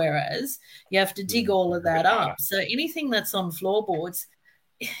slab, whereas you have to dig all of that up. So anything that's on floorboards,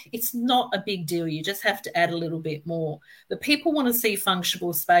 it's not a big deal. You just have to add a little bit more. But people want to see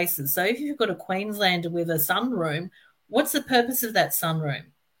functional spaces. So if you've got a Queenslander with a sunroom, what's the purpose of that sunroom?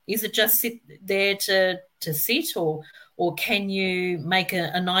 Is it just sit there to sit, or can you make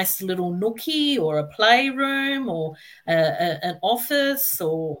a nice little nookie or a playroom or an office,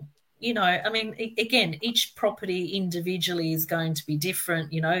 or I mean, again, each property individually is going to be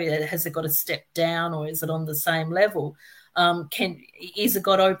different. Has it got a step down, or is it on the same level? Is it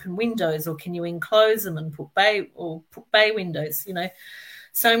got open windows, or can you enclose them and put bay windows?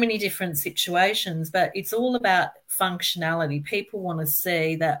 So many different situations, but it's all about functionality. People want to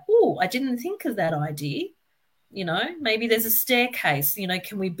see that, I didn't think of that idea. Maybe there's a staircase,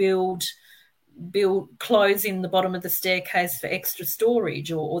 can we build clothes in the bottom of the staircase for extra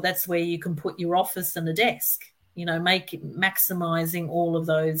storage, or that's where you can put your office and a desk, make it maximizing all of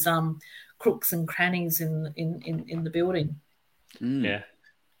those crooks and crannies in the building. Yeah.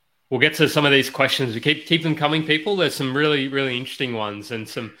 We'll get to some of these questions. We keep them coming, people. There's some really, really interesting ones, and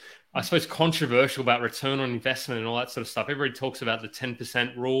some, I suppose, controversial about return on investment and all that sort of stuff. Everybody talks about the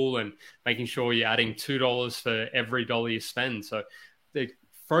 10% rule and making sure you're adding $2 for every dollar you spend. So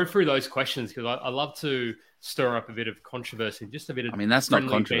throw through those questions, because I love to stir up a bit of controversy, just a bit of. I mean, that's not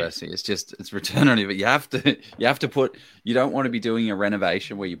controversy. It's return on it. But you have to put. You don't want to be doing a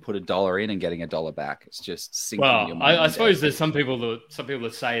renovation where you put $1 in and getting $1 back. It's just sinking your money. I suppose there's some people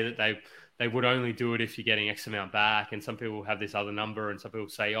that say that they would only do it if you're getting X amount back, and some people have this other number, and some people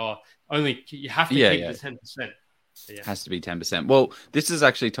say, only you have to keep the 10%. Yeah. Has to be 10%. Well, this is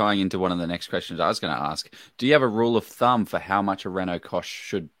actually tying into one of the next questions I was going to ask. Do you have a rule of thumb for how much a reno cost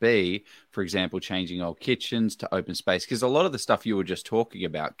should be? For example, changing old kitchens to open space? Because a lot of the stuff you were just talking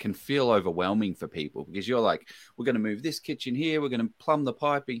about can feel overwhelming for people, because you're like, we're going to move this kitchen here, we're going to plumb the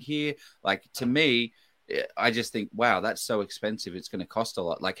piping here. Like, to me, I just think, wow, that's so expensive. It's going to cost a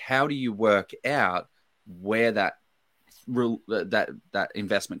lot. Like, how do you work out where that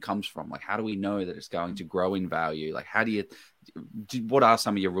investment comes from? Like, how do we know that it's going to grow in value? Like, what are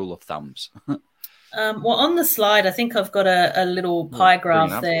some of your rule of thumbs? Well, on the slide, I think I've got a little pie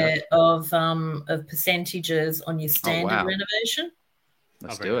graph there of percentages on your standard renovation.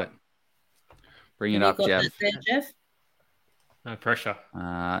 Let's do it. Bring it up, Jeff. Jeff. No pressure.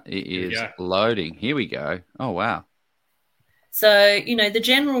 It is loading. Here we go. Oh, wow. So, the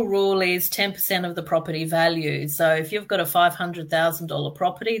general rule is 10% of the property value. So if you've got a $500,000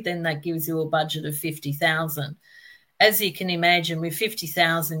 property, then that gives you a budget of $50,000. As you can imagine, with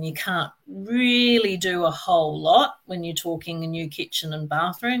 $50,000, you can't really do a whole lot when you're talking a new kitchen and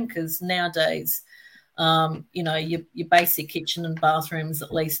bathroom, because nowadays, your basic kitchen and bathroom is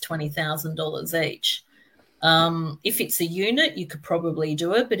at least $20,000 each. If it's a unit, you could probably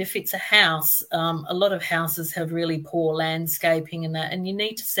do it. But if it's a house, a lot of houses have really poor landscaping and that, and you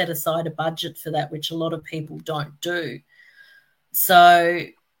need to set aside a budget for that, which a lot of people don't do. So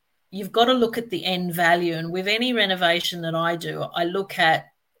you've got to look at the end value. And with any renovation that I do, I look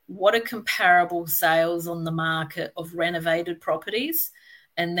at what are comparable sales on the market of renovated properties,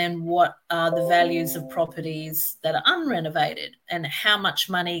 and then what are the values of properties that are unrenovated, and how much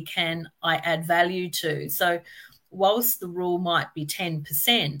money can I add value to. So whilst the rule might be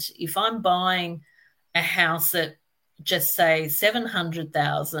 10%, if I'm buying a house at just say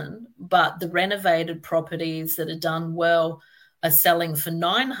 $700,000, but the renovated properties that are done well are selling for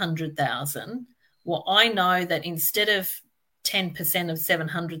 $900,000, well, I know that instead of 10% of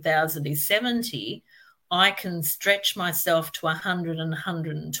 700,000 is 70, I can stretch myself to 100 and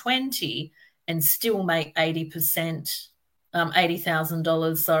 120 and still make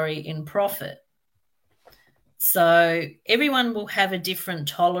 $80,000, in profit. So everyone will have a different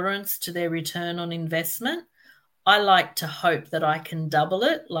tolerance to their return on investment. I like to hope that I can double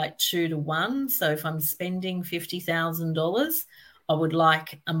it, like 2 to 1. So if I'm spending $50,000, I would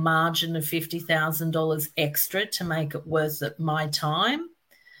like a margin of $50,000 extra to make it worth it my time.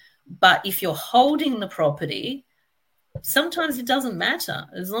 But if you're holding the property, sometimes it doesn't matter.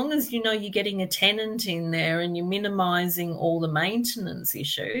 As long as you know you're getting a tenant in there and you're minimizing all the maintenance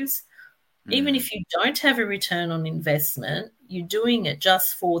issues, Even if you don't have a return on investment, you're doing it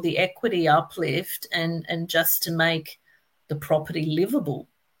just for the equity uplift and just to make the property livable.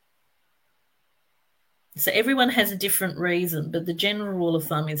 So everyone has a different reason, but the general rule of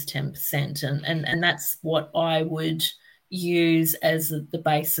thumb is 10%. And that's what I would use as the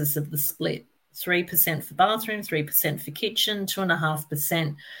basis of the split. 3% for bathroom, 3% for kitchen,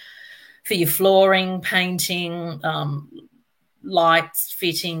 2.5% for your flooring, painting, lights,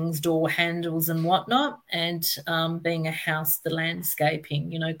 fittings, door handles and whatnot, and being a house, the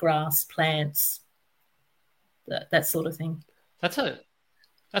landscaping, grass, plants, that sort of thing. That's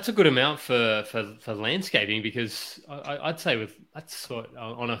a good amount for landscaping, because I'd say that's sort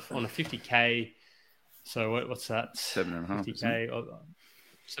on a 50K. So what's that? 7.5. 50K,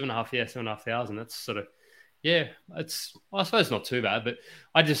 7.5. Yeah, 7,500. That's sort of, yeah. I suppose not too bad, but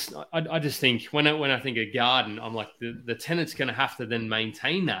I just think when I think of garden, I'm like the tenant's going to have to then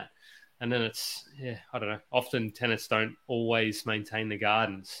maintain that, and then I don't know. Often tenants don't always maintain the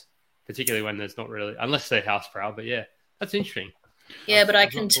gardens, particularly when there's not really, unless they're house proud. But yeah, that's interesting. Yeah, but I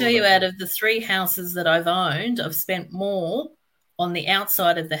can tell you, out of the 3 houses that I've owned, I've spent more on the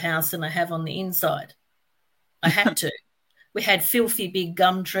outside of the house than I have on the inside. I had to. We had filthy big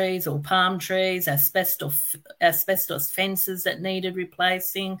gum trees or palm trees, asbestos fences that needed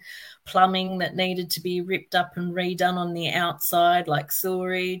replacing, plumbing that needed to be ripped up and redone on the outside, like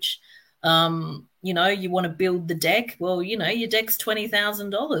sewerage. You want to build the deck. Well, your deck's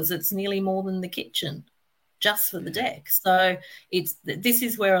 $20,000. It's nearly more than the kitchen just for the deck. So this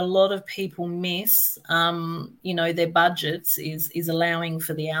is where a lot of people miss, their budgets is allowing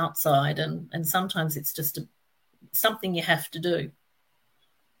for the outside, and sometimes it's just something you have to do.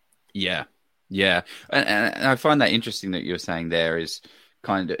 Yeah. And I find that interesting that you're saying there is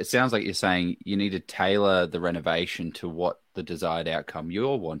kind of, it sounds like you're saying you need to tailor the renovation to what the desired outcome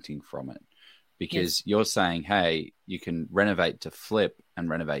you're wanting from it. Because You're saying, hey, you can renovate to flip and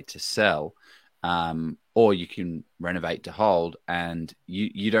renovate to sell, or you can renovate to hold, and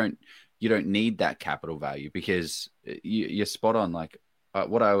you don't need that capital value, because you're spot on. Like,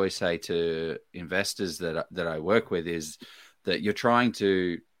 what I always say to investors that I work with is that you're trying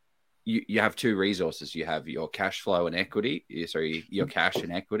to, you have 2 resources. You have your cash flow and equity, your cash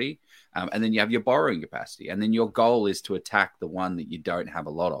and equity, and then you have your borrowing capacity. And then your goal is to attack the one that you don't have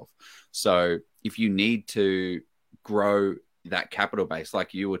a lot of. So if you need to grow that capital base,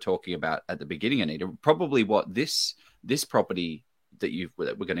 like you were talking about at the beginning, Anita, probably what this property that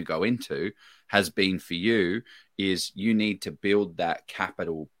we're going to go into has been for you is you need to build that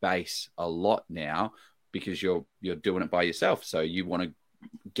capital base a lot now, because you're doing it by yourself. So you want to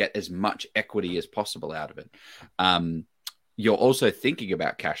get as much equity as possible out of it. You're also thinking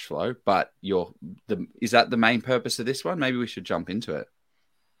about cash flow, but is that the main purpose of this one? Maybe we should jump into it.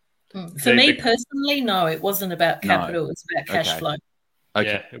 For me personally, no, it wasn't about capital. No. It was about cash flow.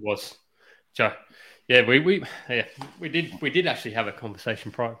 Okay. Yeah, it was. So, yeah, we did actually have a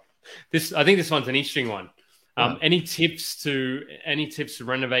conversation prior. I think this one's an interesting one. Any tips to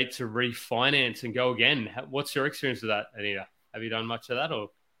renovate to refinance and go again? What's your experience with that, Anita? Have you done much of that, or?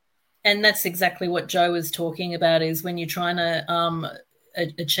 And that's exactly what Joe was talking about, is when you're trying to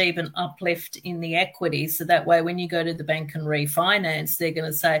achieve an uplift in the equity. So that way, when you go to the bank and refinance, they're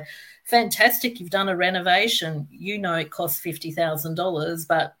going to say, fantastic, you've done a renovation. It costs $50,000,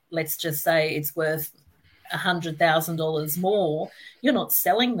 but let's just say it's worth $100,000 more. You're not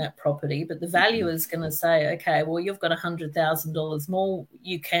selling that property, but the valuer is going to say, okay, well, you've got $100,000 more.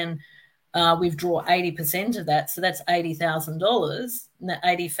 You can withdraw 80% of that. So that's $80,000. And that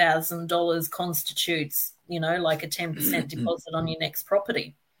 $80,000 constitutes, like a 10% deposit on your next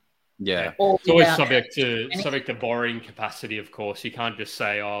property. Yeah. It's always subject to borrowing capacity, of course. You can't just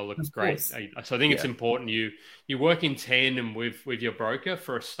say, oh, look, great. So I think it's important you work in tandem with your broker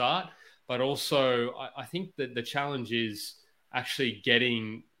for a start, but also I think that the challenge is actually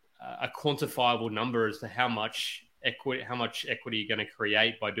getting a quantifiable number as to how much equity you're going to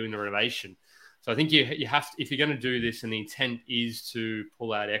create by doing the renovation. So I think you have to, if you're going to do this and the intent is to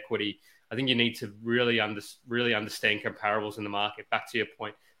pull out equity, I think you need to really understand comparables in the market. Back to your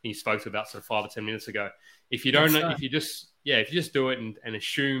point you spoke about sort of 5 or 10 minutes ago. If you don't know, if you just do it and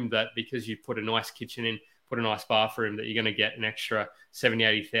assume that because you put a nice kitchen in, put a nice bathroom, that you're going to get an extra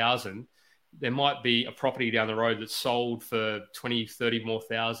 70,000-80,000, there might be a property down the road that's sold for 20,000-30,000 more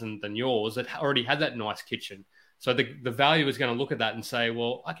than yours that already had that nice kitchen. So the value is going to look at that and say,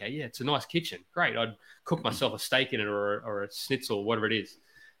 well, okay, yeah, it's a nice kitchen. Great. I'd cook myself a steak in it or a schnitzel, whatever it is.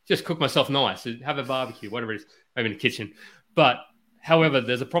 Just cook myself nice, have a barbecue, whatever it is, maybe in the kitchen. But however,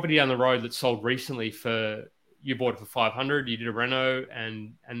 there's a property down the road that sold recently for you bought it for 500, you did a reno,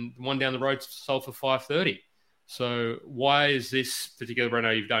 and the one down the road sold for 530. So why is this particular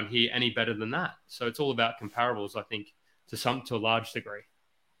reno you've done here any better than that? So it's all about comparables, I think, to a large degree.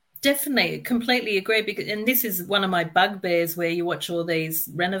 Definitely, completely agree. And this is one of my bugbears, where you watch all these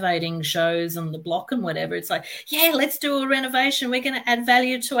renovating shows on the block and whatever. It's like, yeah, let's do a renovation. We're going to add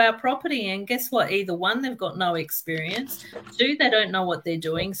value to our property. And guess what? Either one, they've got no experience. Two, they don't know what they're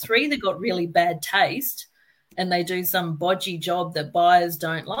doing. Three, they've got really bad taste and they do some bodgy job that buyers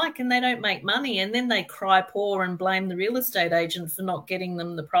don't like, and they don't make money. And then they cry poor and blame the real estate agent for not getting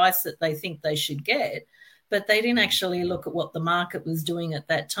them the price that they think they should get. But they didn't actually look at what the market was doing at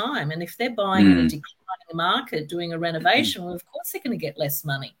that time. And if they're buying in a declining market, doing a renovation, well, of course they're going to get less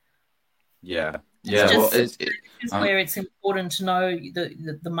money. Yeah. This is where it's important to know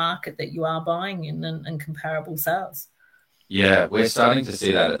the market that you are buying in and comparable sales. Yeah, we're starting to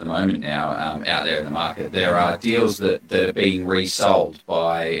see that at the moment now out there in the market. There are deals that are being resold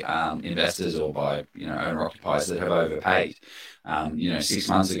by investors or by owner-occupiers that have overpaid. 6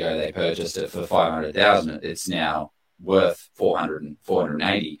 months ago they purchased it for $500,000. It's now worth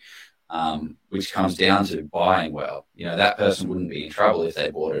 $480, which comes down to buying well. That person wouldn't be in trouble if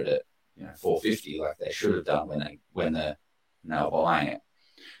they bought it at $450 like they should have done when they were buying it.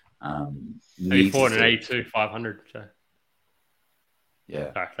 Maybe $482, $500. So.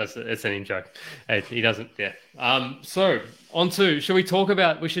 Yeah, sorry, it's an in joke. He doesn't. Yeah. So should we talk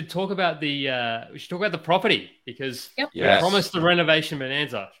about? We should talk about the property, because we promised the renovation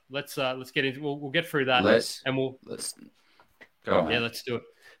bonanza. Let's get into. We'll get through that. Let's go on. Yeah, let's do it.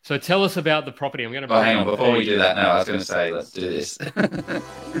 So tell us about the property. I'm going to. Hang on. Before we do that, I was going to say let's do this.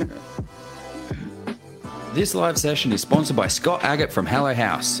 This live session is sponsored by Scott Agate from Hello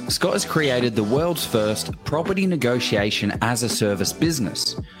House. Scott has created the world's first property negotiation as a service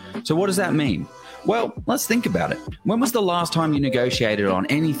business. So what does that mean? Well, let's think about it. When was the last time you negotiated on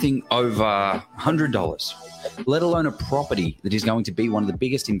anything over $100, let alone a property that is going to be one of the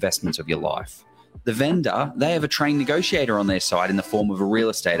biggest investments of your life? The vendor, they have a trained negotiator on their side in the form of a real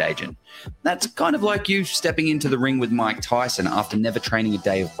estate agent. That's kind of like you stepping into the ring with Mike Tyson after never training a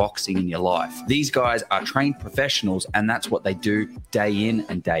day of boxing in your life. These guys are trained professionals, and that's what they do day in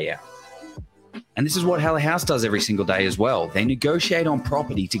and day out. And this is what Hello House does every single day as well. They negotiate on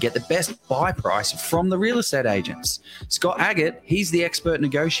property to get the best buy price from the real estate agents. Scott Agate, he's the expert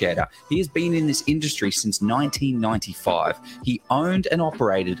negotiator. He has been in this industry since 1995. He owned and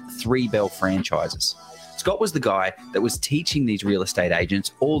operated 3 Bell franchises. Scott was the guy that was teaching these real estate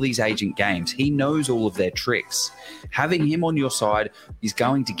agents all these agent games. He knows all of their tricks. Having him on your side is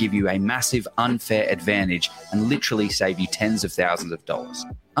going to give you a massive unfair advantage and literally save you tens of thousands of dollars.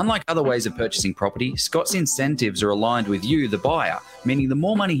 Unlike other ways of purchasing property, Scott's incentives are aligned with you, the buyer, meaning the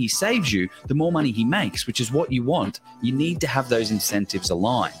more money he saves you, the more money he makes, which is what you want. You need to have those incentives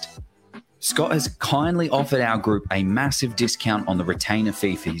aligned. Scott has kindly offered our group a massive discount on the retainer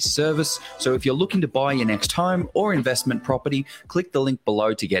fee for his service. So if you're looking to buy your next home or investment property, click the link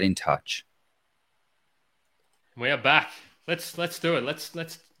below to get in touch. We are back. Let's do it.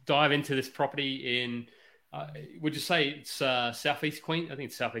 Let's dive into this property in. Would you say it's Southeast Queensland? I think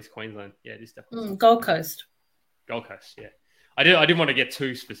it's Southeast Queensland. Yeah, it is definitely Gold Coast. Gold Coast. Yeah. I didn't want to get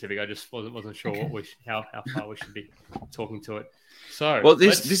too specific. I just wasn't sure how far we should be talking to it. So, well,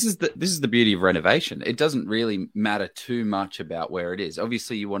 this is the beauty of renovation. It doesn't really matter too much about where it is.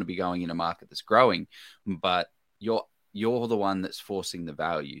 Obviously, you want to be going in a market that's growing, but you're the one that's forcing the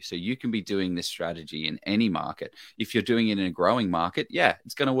value. So you can be doing this strategy in any market. If you're doing it in a growing market,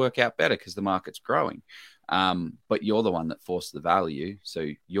 it's going to work out better because the market's growing. But you're the one that forced the value. So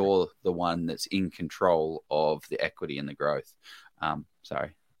you're the one that's in control of the equity and the growth.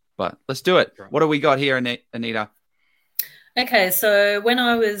 But let's do it. What do we got here, Anita? Okay, so when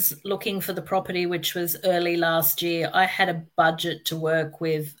I was looking for the property, which was early last year, I had a budget to work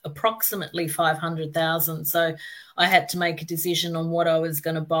with, approximately $500,000. So I had to make a decision on what I was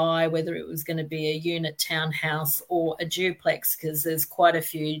going to buy, whether it was going to be a unit townhouse or a duplex, because there's quite a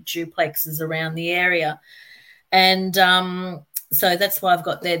few duplexes around the area. And so that's why I've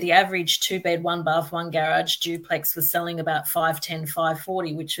got there the average 2-bed, 1-bath, 1-garage duplex was selling about $510,000,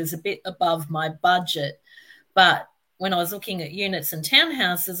 $540,000, which was a bit above my budget. But when I was looking at units and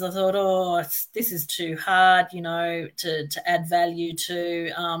townhouses, I thought, this is too hard, to add value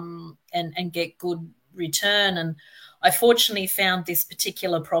to and get good return. And I fortunately found this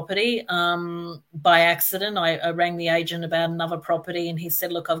particular property by accident. I rang the agent about another property, and he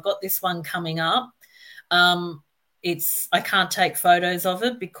said, look, I've got this one coming up. I can't take photos of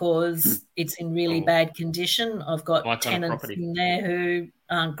it because it's in really bad condition. I've got tenants in there who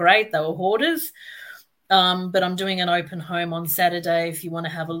aren't great. They were hoarders. but I'm doing an open home on Saturday if you want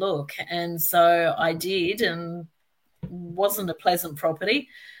to have a look. And so I did, and wasn't a pleasant property.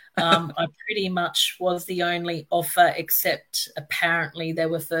 I pretty much was the only offer, except apparently there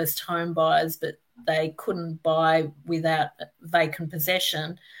were first home buyers, but they couldn't buy without vacant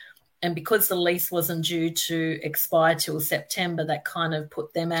possession. And because the lease wasn't due to expire till September, that kind of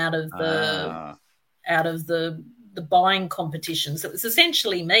put them out of the buying competitions. It was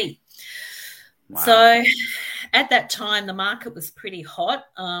essentially me. Wow. So at that time, the market was pretty hot.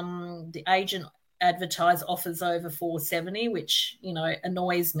 The agent advertised offers over 470, which,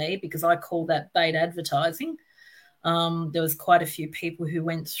 annoys me because I call that bait advertising. There was quite a few people who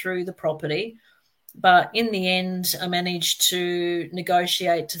went through the property. But in the end, I managed to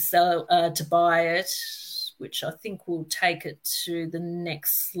negotiate to sell, to buy it, which I think will take it to the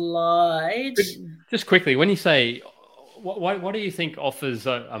next slide. Just quickly, when you say, what do you think offers?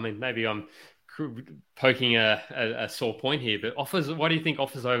 I mean, maybe I'm poking a sore point here, but offers. What do you think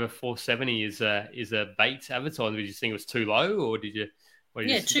offers over 470 is a bait advertising? Did you think it was too low, or did you?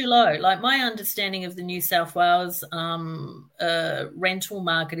 Too low. Like, my understanding of the New South Wales rental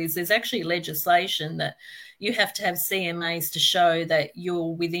market is there's actually legislation that you have to have CMAs to show that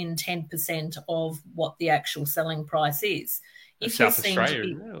you're within 10% of what the actual selling price is. If South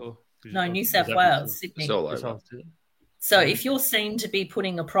Australia, no, New South Wales, Sydney. So if you're seen to be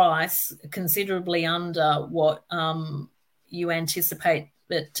putting a price considerably under what you anticipate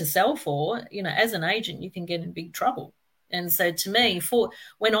it to sell for, as an agent, you can get in big trouble. And so to me,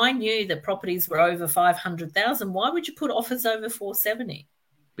 when I knew that properties were over 500,000, why would you put offers over 470?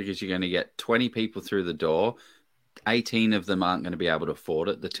 Because you're going to get 20 people through the door. 18 of them aren't going to be able to afford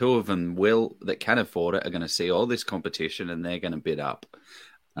it. The 2 of them that can afford it are going to see all this competition and they're going to bid up.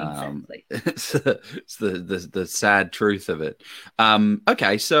 Exactly. It's the sad truth of it.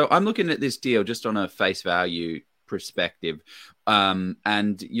 Okay, so I'm looking at this deal just on a face value perspective.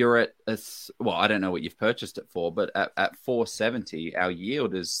 And you're at I don't know what you've purchased it for, but at 470, our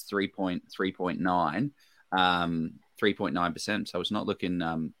yield is 3.9%. So it's not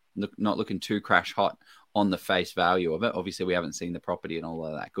looking too crash hot on the face value of it. Obviously, we haven't seen the property and all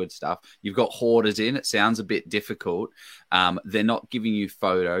of that good stuff. You've got hoarders in. It sounds a bit difficult. They're not giving you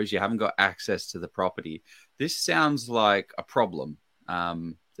photos. You haven't got access to the property. This sounds like a problem.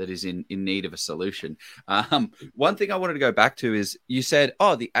 That is in need of a solution. One thing I wanted to go back to is you said,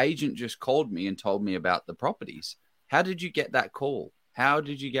 the agent just called me and told me about the properties. How did you get that call? How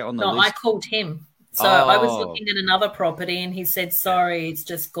did you get on the list? No, I called him. So I was looking at another property and he said, sorry, it's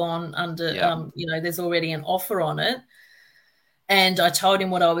just gone under, there's already an offer on it. And I told him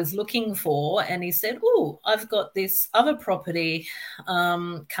what I was looking for. And he said, I've got this other property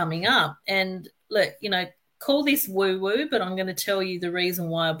coming up. And look, call this woo-woo, but I'm going to tell you the reason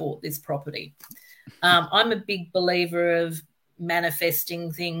why I bought this property. I'm a big believer of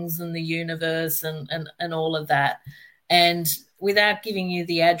manifesting things in the universe and all of that. And without giving you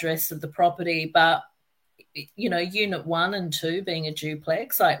the address of the property, but, unit 1 and 2 being a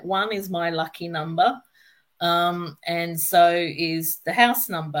duplex, like 1 is my lucky number, and so is the house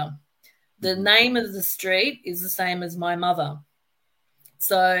number. The name of the street is the same as my mother.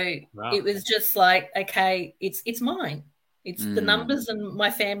 So It was just like, okay, it's mine. It's the numbers and my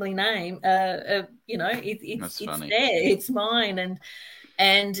family name. It's there. It's mine,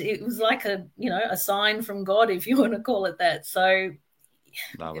 and it was like a sign from God, if you want to call it that. So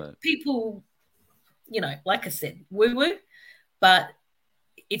love it. People, like I said, woo woo, but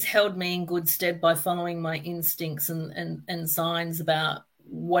it's held me in good stead by following my instincts and signs about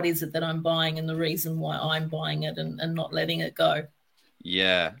what is it that I'm buying and the reason why I'm buying it and not letting it go.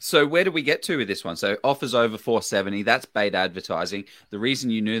 Yeah. So where do we get to with this one? So offers over 470, that's bait advertising. The reason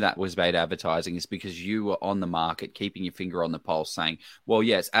you knew that was bait advertising is because you were on the market, keeping your finger on the pulse, saying, well,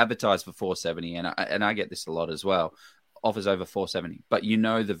 yeah, it's advertised for 470. And I get this a lot as well. Offers over 470, but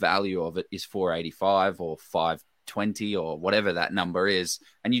the value of it is 485 or 520 or whatever that number is.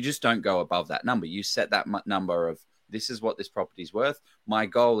 And you just don't go above that number. You set that number of, this is what this property is worth. My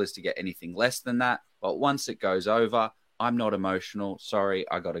goal is to get anything less than that. But once it goes over, I'm not emotional. Sorry,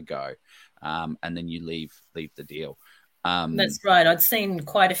 I got to go. And then you leave the deal. That's right. I'd seen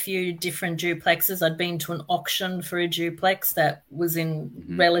quite a few different duplexes. I'd been to an auction for a duplex that was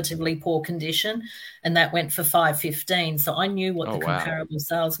in relatively poor condition, and that went for 515. So I knew what the comparable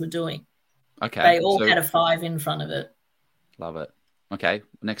sales were doing. Okay. They all had a 5 in front of it. Love it. Okay,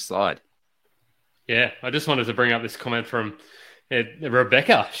 next slide. Yeah, I just wanted to bring up this comment from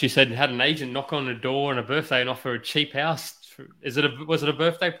Rebecca. She said had an agent knock on the door on a birthday and offer a cheap house. Was it a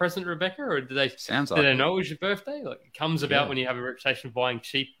birthday present, Rebecca, or did they know it was your birthday? Like, it comes about when you have a reputation of buying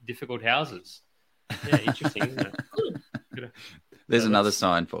cheap, difficult houses. Yeah, interesting, isn't it? Good. There's another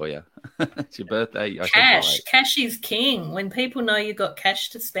sign for you. It's your birthday. Cash is king. When people know you've got cash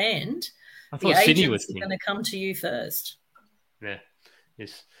to spend, the agents are going to come to you first. Yeah.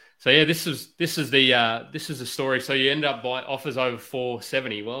 Yes. So yeah, this is the story. So you end up buying offers over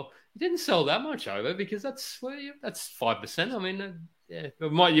 470. Well, you didn't sell that much over because that's 5%. I mean, yeah,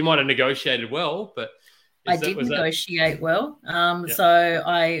 you might have negotiated well, but I did negotiate well. So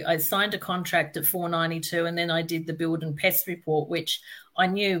I signed a contract at 492, and then I did the build and pest report, which I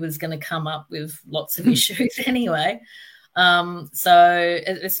knew was going to come up with lots of issues anyway. So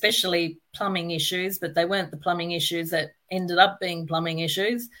especially plumbing issues, but they weren't the plumbing issues that ended up being plumbing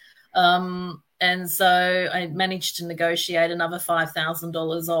issues. And so I managed to negotiate another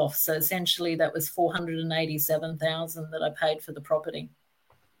 $5,000 off. So essentially that was $487,000 that I paid for the property.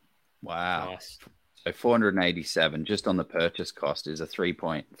 Wow. Nice. So 487 just on the purchase cost is a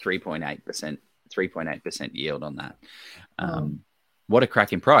 3.8% yield on that. What a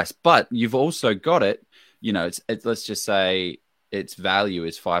cracking price. But you've also got it, it's let's just say its value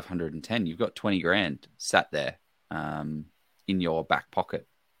is 510. You've got 20 grand sat there in your back pocket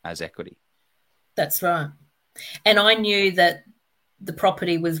as equity. That's right. And I knew that the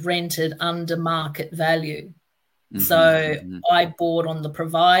property was rented under market value. So I bought on the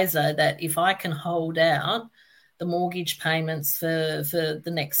proviso that if I can hold out the mortgage payments for the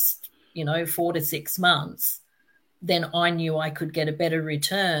next, 4 to 6 months, then I knew I could get a better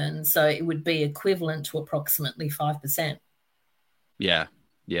return. So it would be equivalent to approximately 5%. Yeah.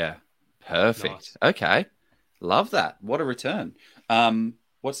 Perfect. Nice. Okay. Love that. What a return.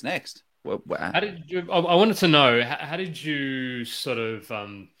 What's next? I wanted to know, how did you sort of...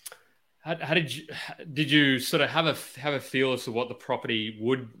 did you sort of have a feel as to what the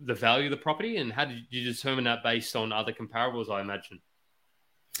value of the property, and how did you determine that based on other comparables, I imagine?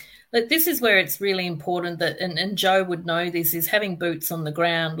 Look, this is where it's really important that, and Joe would know this, is having boots on the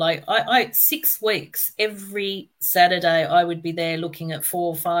ground. Like I 6 weeks, every Saturday, I would be there looking at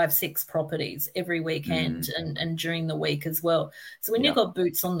 4, 5, 6 properties every weekend and during the week as well. So when you've got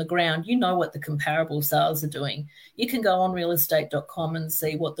boots on the ground, you know what the comparable sales are doing. You can go on realestate.com and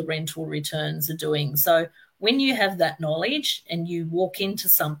see what the rental returns are doing. So when you have that knowledge and you walk into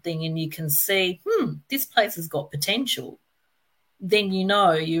something and you can see, this place has got potential, then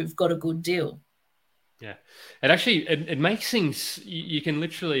you've got a good deal. Yeah. It actually, it makes things, you can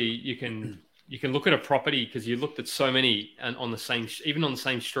look at a property because you looked at so many on the same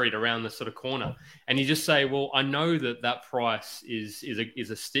street around the sort of corner, and you just say, well, I know that price is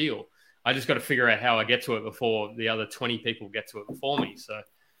a steal. I just got to figure out how I get to it before the other 20 people get to it before me. So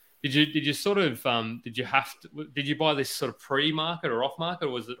did you sort of, did you buy this sort of pre-market or off-market, or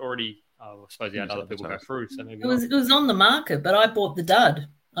was it already... I suppose you had other people go through, so maybe it was on the market, but I bought the dud.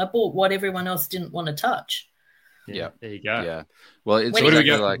 I bought what everyone else didn't want to touch. Yeah, there you go. Yeah, well, it's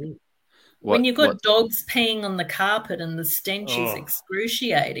when you've got dogs peeing on the carpet and the stench is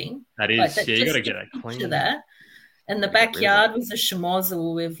excruciating. That is, you got to get it clean. That, and the backyard was a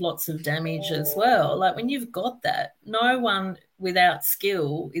schmozzle with lots of damage as well. Like when you've got that, no one without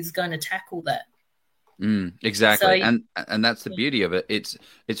skill is going to tackle that. Exactly. So, and that's the beauty of it.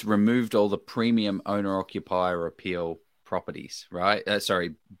 It's removed all the premium owner occupier appeal properties, right?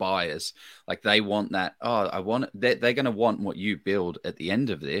 Buyers. Like they want that. They're going to want what you build at the end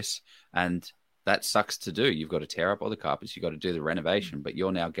of this. And that sucks to do. You've got to tear up all the carpets. You've got to do the renovation, but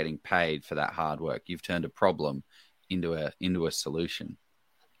you're now getting paid for that hard work. You've turned a problem into a solution.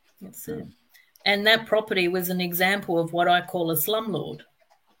 That's it. And that property was an example of what I call a slumlord.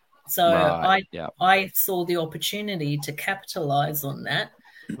 So I saw the opportunity to capitalize on that,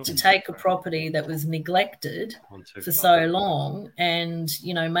 to take a property that was neglected for so long and,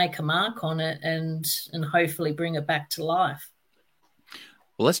 make a mark on it and hopefully bring it back to life.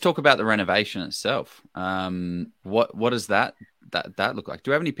 Well, let's talk about the renovation itself. What does that look like?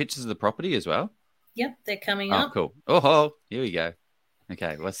 Do we have any pictures of the property as well? Yep, they're coming up. Oh, cool. Here we go.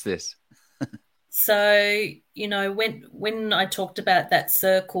 Okay, what's this? So, when I talked about that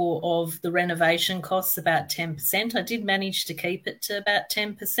circle of the renovation costs about 10%, I did manage to keep it to about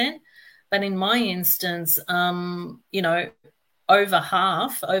 10%. But in my instance, over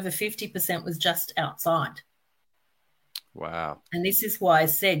half, over 50% was just outside. Wow. And this is why I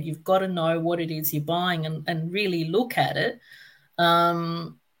said you've got to know what it is you're buying and really look at it.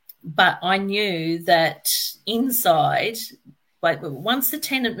 But I knew that inside... But once the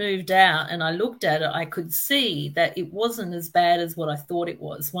tenant moved out and I looked at it, I could see that it wasn't as bad as what I thought it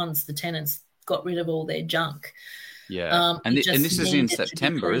was once the tenants got rid of all their junk. Yeah. And this is in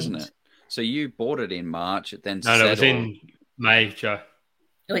September, isn't it? So you bought it in March. It then No, it was in May, Joe.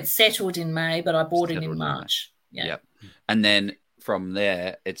 It's settled in May, but I bought it in March. Yeah. Yep. And then from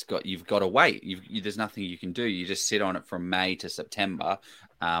there, you've got to wait. There's nothing you can do. You just sit on it from May to September,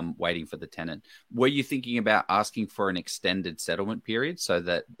 waiting for the tenant. Were you thinking about asking for an extended settlement period so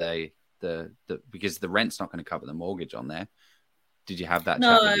that because the rent's not going to cover the mortgage on there? Did you have that?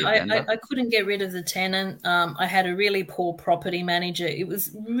 No, I couldn't get rid of the tenant. I had a really poor property manager. It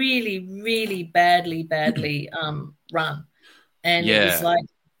was really, really badly run. And it was like,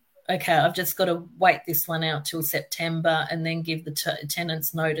 okay, I've just got to wait this one out till September and then give the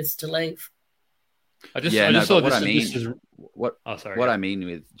tenants notice to leave. What I mean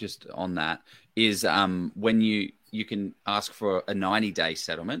with just on that is when you can ask for a 90-day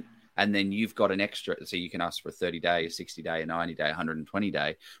settlement, and then you've got an extra, so you can ask for a 30-day, a 60-day, a 90-day,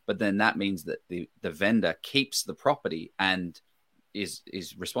 120-day, but then that means that the vendor keeps the property and is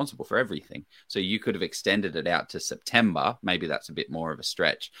responsible for everything. So you could have extended it out to September. Maybe that's a bit more of a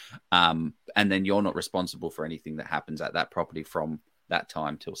stretch. And then you're not responsible for anything that happens at that property from that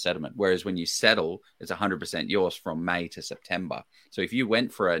time till settlement. Whereas when you settle, it's 100% yours from May to September. So if you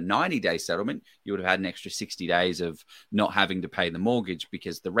went for a 90-day settlement, you would have had an extra 60 days of not having to pay the mortgage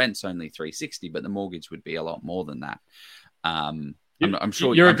because the rent's only $360, but the mortgage would be a lot more than that. I'm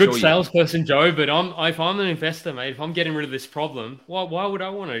sure you're a good salesperson, Joe, but if I'm an investor, mate, if I'm getting rid of this problem, why would I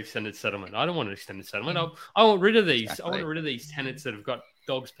want an extended settlement? I don't want an extended settlement. I want rid of these. Exactly. I want rid of these tenants that have got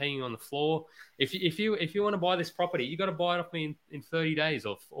dogs peeing on the floor. If you want to buy this property, you got to buy it off me in 30 days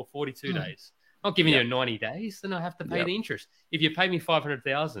or 42 days. I'm not giving you 90 days, then I have to pay the interest. If you pay me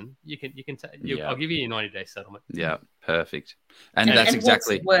 $500,000, I'll give you a 90-day settlement. Yeah, perfect. And that's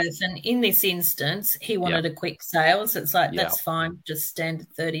exactly what's worse. And in this instance, he wanted a quick sale, so it's like that's fine, just standard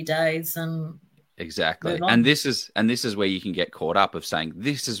 30 days and exactly. And this is where you can get caught up of saying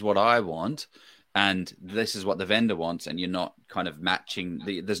this is what I want. And this is what the vendor wants, and you're not kind of matching.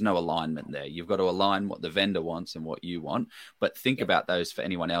 There's no alignment there. You've got to align what the vendor wants and what you want. But think about those for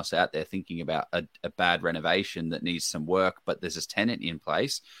anyone else out there thinking about a bad renovation that needs some work, but there's this tenant in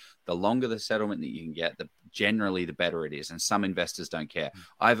place. The longer the settlement that you can get, generally the better it is. And some investors don't care.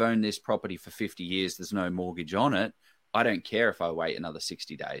 I've owned this property for 50 years. There's no mortgage on it. I don't care if I wait another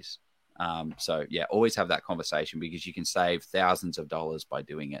 60 days. Always have that conversation because you can save thousands of dollars by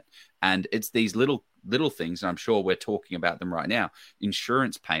doing it. And it's these little things, and I'm sure we're talking about them right now.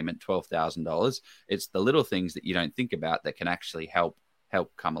 Insurance payment, $12,000. It's the little things that you don't think about that can actually help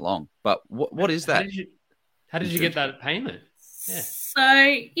come along. But what is that? How did you get that payment? Yeah.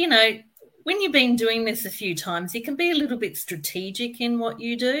 So, when you've been doing this a few times, you can be a little bit strategic in what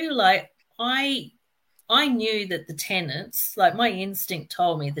you do. Like I knew that the tenants, like my instinct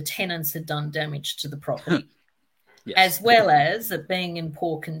told me the tenants had done damage to the property, as well as it being in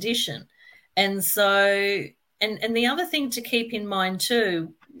poor condition. And so, and the other thing to keep in mind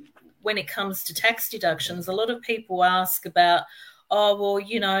too, when it comes to tax deductions, a lot of people ask about,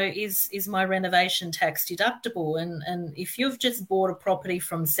 is my renovation tax deductible? And if you've just bought a property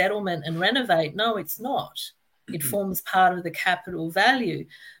from settlement and renovate, no, it's not. It forms part of the capital value.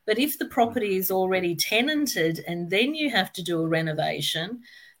 But if the property is already tenanted and then you have to do a renovation,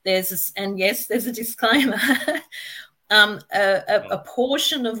 there's a disclaimer. A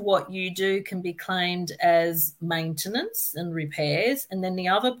portion of what you do can be claimed as maintenance and repairs, and then the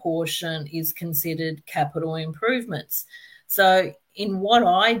other portion is considered capital improvements. So in what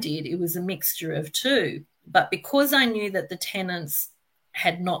I did, it was a mixture of two. But because I knew that the tenants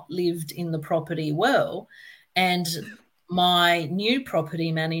had not lived in the property well, and my new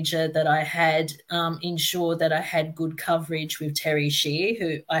property manager that I had ensured that I had good coverage with Terry Shear,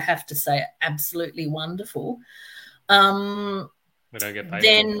 who I have to say absolutely wonderful. We don't get paid.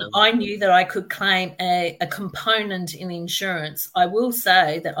 Then I knew that I could claim a component in insurance. I will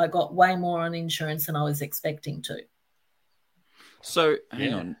say that I got way more on insurance than I was expecting to. So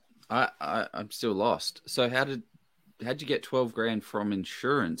hang on, I'm still lost. So how'd you get $12,000 from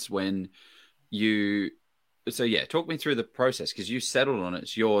insurance when you? So talk me through the process because you settled on it.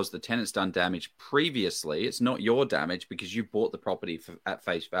 It's yours. The tenant's done damage previously. It's not your damage because you bought the property at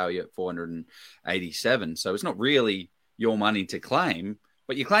face value at $487. So it's not really your money to claim,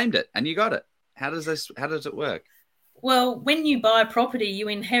 but you claimed it and you got it. How does it work? Well, when you buy a property, you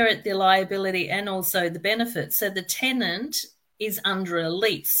inherit the liability and also the benefit. So the tenant is under a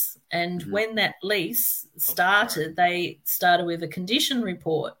lease. And when that lease started, they started with a condition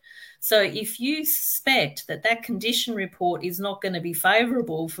report. So if you suspect that condition report is not going to be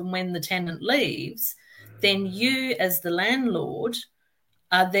favourable from when the tenant leaves, then you as the landlord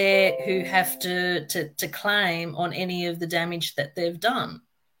are there who have to claim on any of the damage that they've done.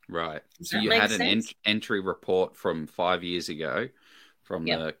 Right. So you had an entry report from 5 years ago from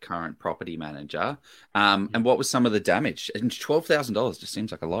the current property manager. And what was some of the damage? And $12,000 just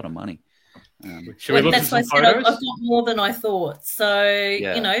seems like a lot of money. Should we look at some photos? I've got more than I thought. So,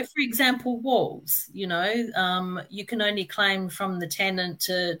 for example, walls, you can only claim from the tenant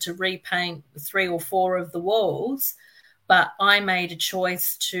to repaint 3 or 4 of the walls, but I made a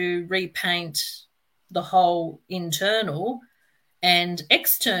choice to repaint the whole internal and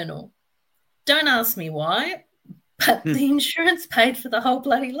external. Don't ask me why, but the insurance paid for the whole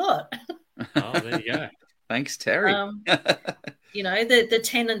bloody lot. Oh, there you go. Thanks, Terry. The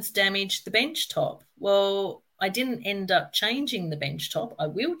tenants damaged the bench top. Well, I didn't end up changing the bench top. I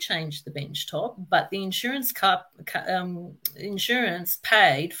will change the bench top, but the insurance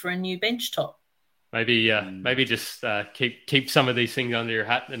paid for a new bench top. Maybe just keep some of these things under your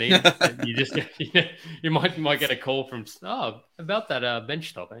hat, Anita. You just you might get a call from about that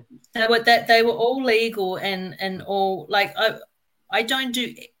bench top. Eh? They were all legal and all like I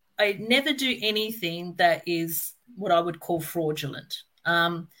never do anything that is what I would call fraudulent.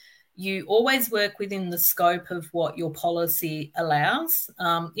 You always work within the scope of what your policy allows.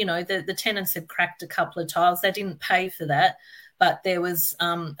 The tenants had cracked a couple of tiles. They didn't pay for that, but there was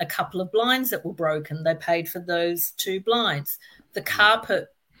a couple of blinds that were broken. They paid for those 2 blinds. The carpet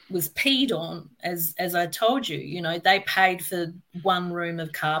was peed on, as I told you. They paid for 1 room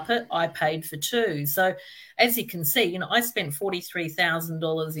of carpet. I paid for 2. So as you can see, I spent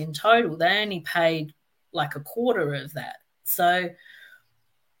 $43,000 in total. They only paid like a quarter of that. So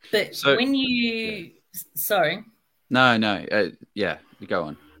when you sorry. No, you go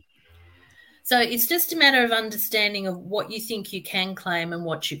on. So it's just a matter of understanding of what you think you can claim and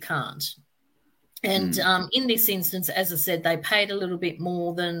what you can't. And in this instance, as I said, they paid a little bit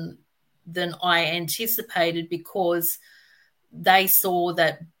more than I anticipated because they saw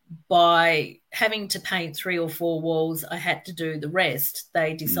that by having to paint 3 or 4 walls, I had to do the rest.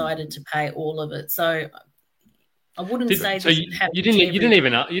 They decided to pay all of it. So I wouldn't say so you didn't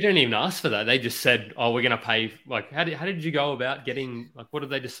even ask for that. They just said, "Oh, we're going to pay." Like, how did you go about getting? Like, what did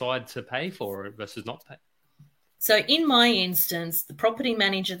they decide to pay for versus not pay? So in my instance, the property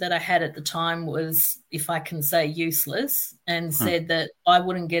manager that I had at the time was, if I can say, useless, and said that I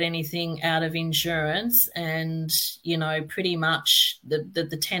wouldn't get anything out of insurance, and pretty much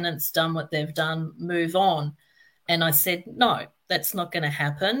the tenant's done what they've done, move on. And I said, no, that's not going to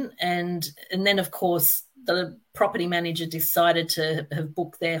happen. And then of course the property manager decided to have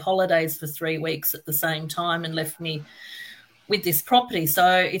booked their holidays for 3 weeks at the same time and left me with this property.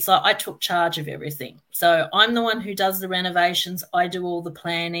 So it's like I took charge of everything. So I'm the one who does the renovations. I do all the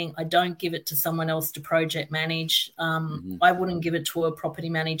planning. I don't give it to someone else to project manage. I wouldn't give it to a property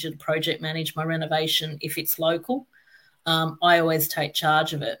manager to project manage my renovation if it's local. I always take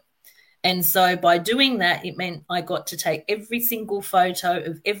charge of it. And so by doing that, it meant I got to take every single photo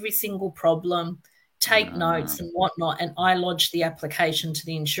of every single problem, take notes and whatnot, and I lodged the application to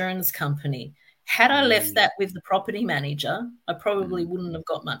the insurance company. Had I left that with the property manager, I probably wouldn't have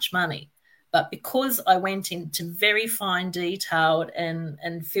got much money. But because I went into very fine detail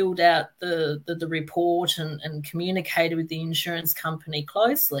and filled out the report and communicated with the insurance company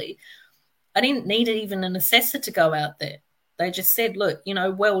closely, I didn't need even an assessor to go out there. They just said, look,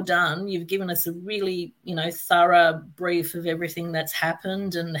 well done. You've given us a really, thorough brief of everything that's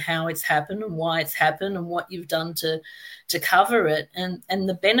happened and how it's happened and why it's happened and what you've done to cover it. And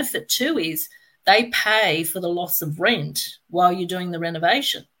the benefit too is they pay for the loss of rent while you're doing the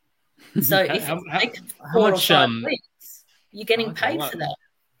renovation. So if it's like 4 or 5 weeks, you're getting paid for that.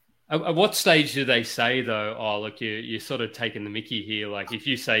 At what stage do they say, though, oh, look, you're sort of taking the mickey here? Like if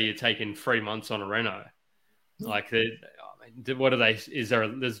you say you're taking 3 months on a reno, like what do they?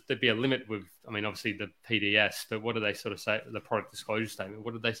 There'd be a limit with? I mean, obviously the PDS, but what do they sort of say? The product disclosure statement.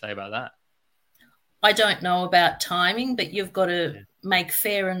 What did they say about that? I don't know about timing, but you've got to make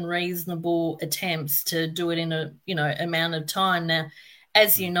fair and reasonable attempts to do it in a amount of time. Now,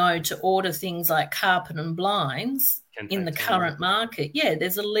 as you know, to order things like carpet and blinds in the current market,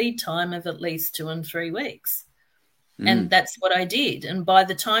 there's a lead time of at least 2 and 3 weeks. And that's what I did. And by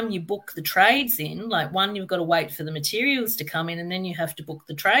the time you book the trades in, like you've got to wait for the materials to come in and then you have to book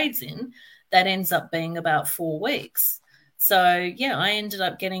the trades in. That ends up being about 4 weeks. So, I ended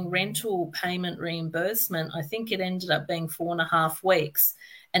up getting rental payment reimbursement. I think it ended up being 4.5 weeks.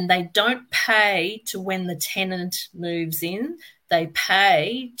 And they don't pay to when the tenant moves in. They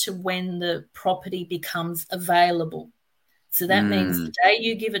pay to when the property becomes available. So that means the day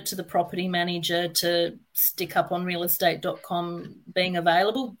you give it to the property manager to stick up on realestate.com being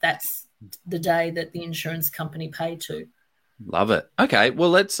available, that's the day that the insurance company paid to. Love it. Okay, well,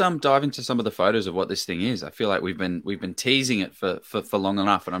 let's dive into some of the photos of what this thing is. I feel like we've been teasing it for long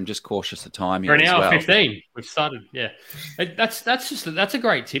enough, and I'm just cautious of time here. For an hour well. 15, we've started. Yeah, that's a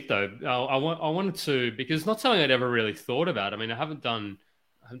great tip though. I wanted to, because not something I'd ever really thought about. I mean, I haven't done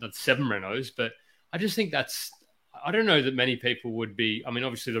 7 renos, but I just think I don't know that many people would be. I mean,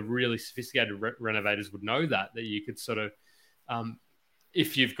 obviously the really sophisticated renovators would know that you could sort of.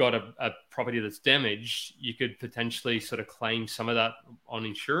 If you've got a property that's damaged, you could potentially sort of claim some of that on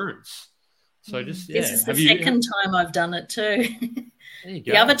insurance. So this is the second time I've done it too. There you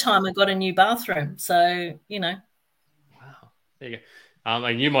go. The other time I got a new bathroom. So, Wow. There you go.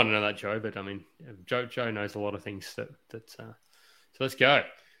 And you might know that, Joe, but I mean, Joe knows a lot of things so let's go.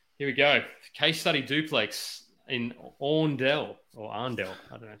 Here we go. Case study duplex in Arundel or Arundel.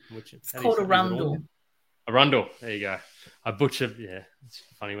 I don't know which. It's called Arundel. Arundel. There you go. I butchered. Yeah, it's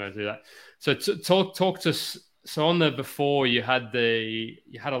a funny way to do that. So talk to us. So on the before, you had a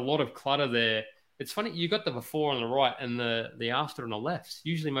lot of clutter there. It's funny, you got the before on the right and the after on the left.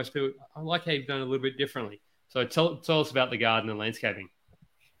 Usually most people, I like how you've done it a little bit differently. So tell us about the garden and landscaping.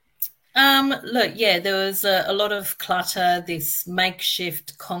 Look, yeah, there was a lot of clutter, this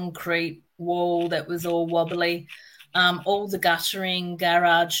makeshift concrete wall that was all wobbly, all the guttering,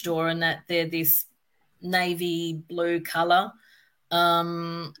 garage door and that, they're this navy blue color,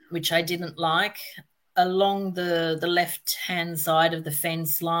 which I didn't like. Along the left-hand side of the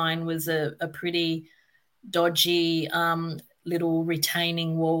fence line was a pretty dodgy little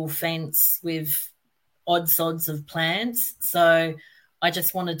retaining wall fence with odd sods of plants. So I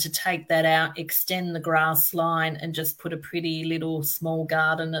just wanted to take that out, extend the grass line and just put a pretty little small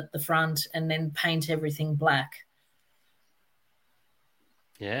garden at the front and then paint everything black.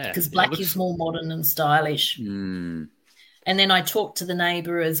 Yeah. Because black is more modern and stylish. Mm. And then I talked to the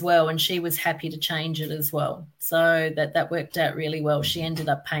neighbour as well, and she was happy to change it as well. So that worked out really well. She ended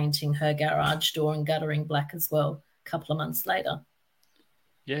up painting her garage door and guttering black as well a couple of months later.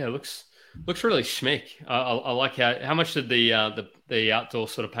 Yeah, it looks really schmick. I like how much did the outdoor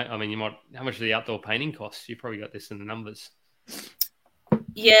sort of paint? I mean, how much did the outdoor painting cost? You probably got this in the numbers.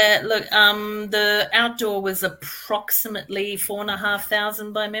 Yeah, look, the outdoor was approximately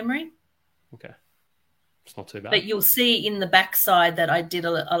 $4,500 by memory. Okay, it's not too bad. But you'll see in the backside that I did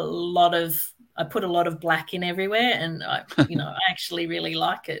I put a lot of black in everywhere, and I actually really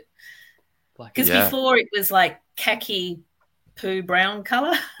like it. Because before it was like khaki poo brown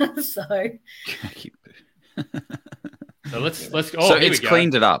color, so. Khaki poo. So let's go. So it's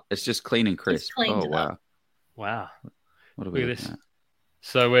cleaned it up. It's just clean and crisp. It's cleaned it up. Wow. What are we looking at?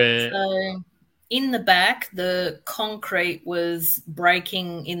 So in the back, the concrete was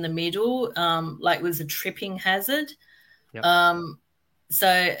breaking in the middle, like it was a tripping hazard. Yep. So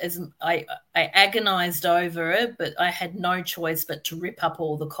as I agonized over it, but I had no choice but to rip up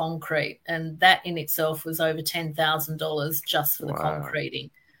all the concrete, and that in itself was over $10,000 just for the concreting.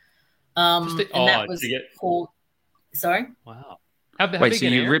 That was called. Sorry. Wow. Wait, so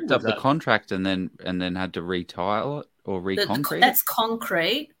you ripped up the contract and then had to retile it or reconcrete? That's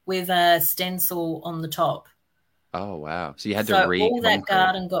concrete with a stencil on the top. Oh, wow. So you had to reconcrete. All that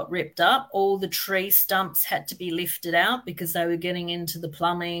garden got ripped up. All the tree stumps had to be lifted out because they were getting into the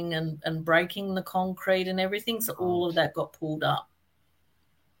plumbing and breaking the concrete and everything. So all of that got pulled up.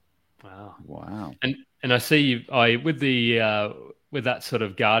 Wow. And I see with that sort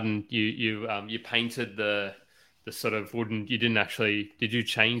of garden, you painted the sort of wooden. You didn't actually. Did you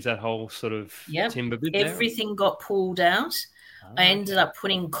change that whole sort of timber bit? Everything got pulled out. I ended up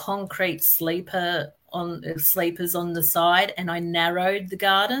putting concrete sleepers on the side, and I narrowed the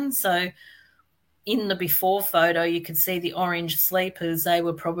garden. So in the before photo, you could see the orange sleepers. They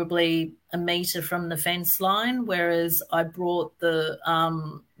were probably a metre from the fence line, whereas I brought the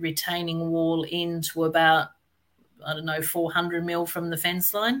retaining wall into about, 400 mil from the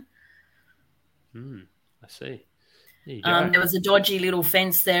fence line. I see. There was a dodgy little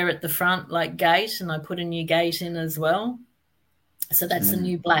fence there at the front, like gate, and I put a new gate in as well. So that's a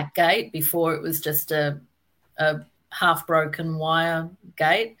new black gate. Before it was just a half-broken wire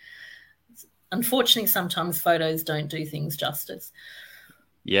gate. Unfortunately, sometimes photos don't do things justice.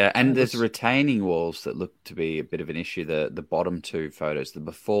 Yeah, and there's retaining walls that look to be a bit of an issue. The bottom two photos, the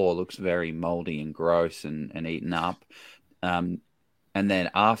before looks very mouldy and gross and eaten up. And then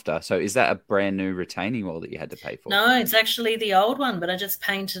after, so is that a brand new retaining wall that you had to pay for? No, it's actually the old one, but I just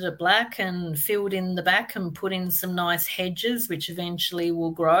painted it black and filled in the back and put in some nice hedges, which eventually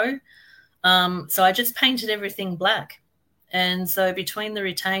will grow. So I just painted everything black. And so between the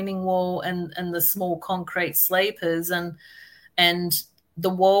retaining wall and the small concrete sleepers and the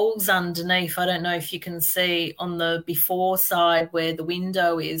walls underneath, I don't know if you can see on the before side where the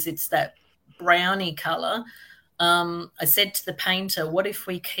window is, it's that browny colour. I said to the painter, what if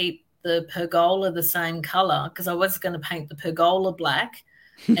we keep the pergola the same colour? Because I was going to paint the pergola black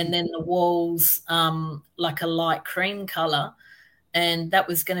and then the walls like a light cream colour, and that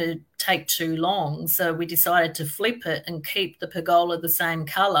was going to take too long. So we decided to flip it and keep the pergola the same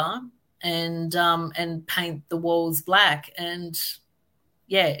colour and paint the walls black. And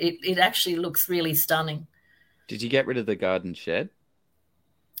yeah, it actually looks really stunning. Did you get rid of the garden shed?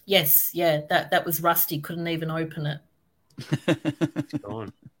 Yes, yeah, that was rusty. Couldn't even open it. It's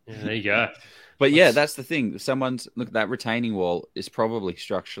gone. Yeah, there you go. But yeah, that's the thing. Look, that retaining wall is probably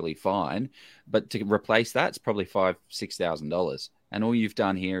structurally fine, but to replace that, it's probably $5,000-$6,000. And all you've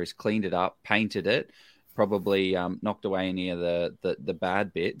done here is cleaned it up, painted it, probably knocked away any of the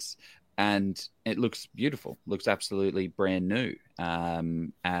bad bits, and it looks beautiful. Looks absolutely brand new.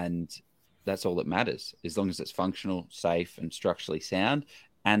 And that's all that matters. As long as it's functional, safe, and structurally sound,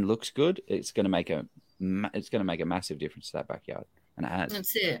 and looks good, it's going to make a massive difference to that backyard, and it has.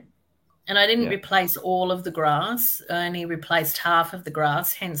 That's it. And I didn't replace all of the grass. I only replaced half of the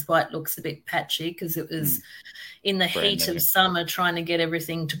grass, hence why it looks a bit patchy, because it was in the heat of summer trying to get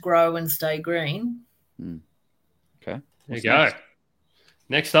everything to grow and stay green. Okay. There you go.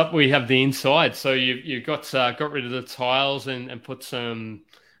 Next up, we have the inside. So you've got rid of the tiles and put some,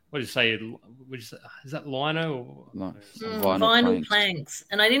 what did you say? Is that lino? Or? Vinyl planks.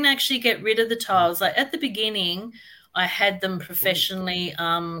 And I didn't actually get rid of the tiles. Like at the beginning, I had them professionally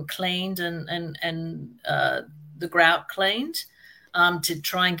cleaned and the grout cleaned to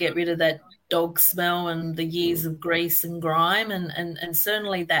try and get rid of that dog smell and the years of grease and grime, and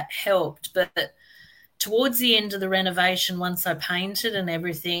certainly that helped. But towards the end of the renovation, once I painted and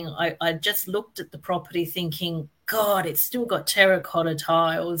everything, I just looked at the property thinking, God, it's still got terracotta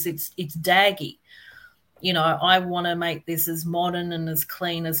tiles. It's daggy. You know, I want to make this as modern and as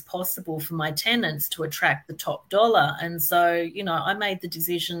clean as possible for my tenants to attract the top dollar. And so, you know, I made the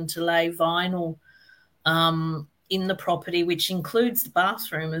decision to lay vinyl in the property, which includes the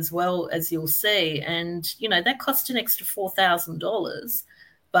bathroom as well, as you'll see. And, you know, that cost an extra $4,000.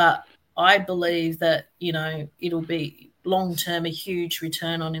 But I believe that, you know, it'll be long-term a huge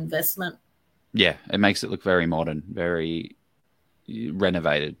return on investment. Yeah, it makes it look very modern, very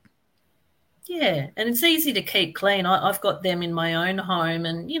renovated. Yeah, and it's easy to keep clean. I've got them in my own home,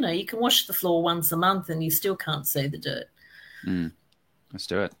 and, you know, you can wash the floor once a month and you still can't see the dirt. Let's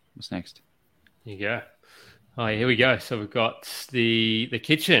do it. What's next? Here you go. Oh, here we go. So we've got the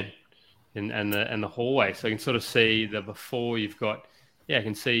kitchen and the hallway. So you can sort of see the before. You've got, I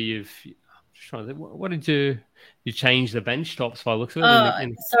can see you've. I'm just trying to think, what did you change the bench tops by looks of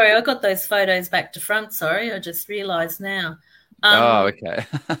it? Sorry, I got those photos back to front. Sorry, I just realised now. Okay.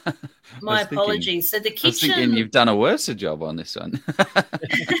 My apologies. So the kitchen. I was thinking you've done a worse job on this one.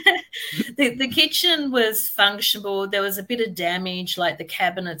 The kitchen was functional. There was a bit of damage, like the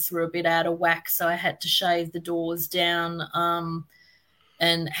cabinets were a bit out of whack, so I had to shave the doors down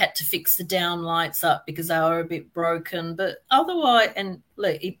and had to fix the down lights up because they were a bit broken. But otherwise, and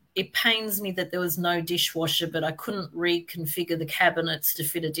look, it pains me that there was no dishwasher, but I couldn't reconfigure the cabinets to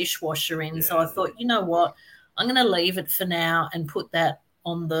fit a dishwasher in. Yeah. So I thought, you know what, I'm going to leave it for now and put that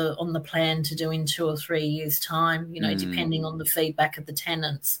on the plan to do in 2 or 3 years' time, you know, depending on the feedback of the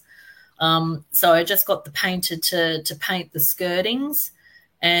tenants. So I just got the painter to paint the skirtings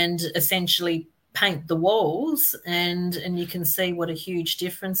and essentially paint the walls, and you can see what a huge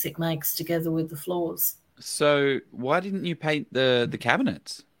difference it makes together with the floors. So why didn't you paint the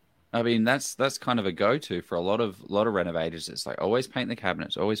cabinets? I mean, that's kind of a go-to for a lot of renovators. It's like always paint the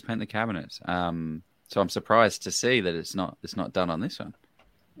cabinets, always paint the cabinets. So I'm surprised to see that it's not done on this one.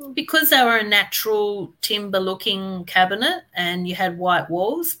 Because they were a natural timber-looking cabinet and you had white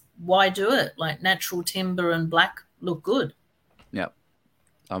walls, why do it? Like natural timber and black look good. Yep.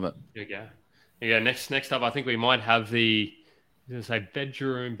 Love it. There you go. Yeah, next up, I think we might have the, I was going to say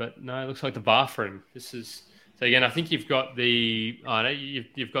bedroom, but no, it looks like the bathroom. This is, so again, I think you've got you've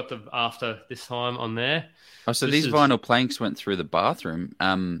got the after this time on there. Oh, so these vinyl planks went through the bathroom.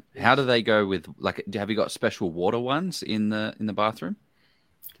 How do they go with, like, have you got special water ones in the bathroom?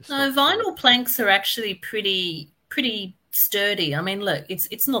 No, vinyl planks are actually pretty sturdy. I mean, look,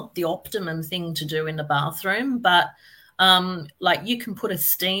 it's not the optimum thing to do in the bathroom, but like you can put a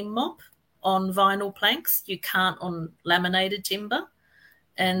steam mop on vinyl planks. You can't on laminated timber.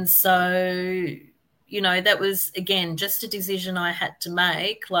 And so, you know, that was, again, just a decision I had to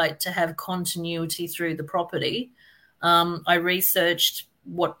make, like to have continuity through the property. I researched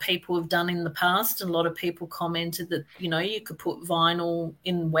what people have done in the past. And a lot of people commented that, you know, you could put vinyl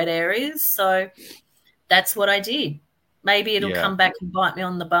in wet areas. So that's what I did. Maybe it'll come back and bite me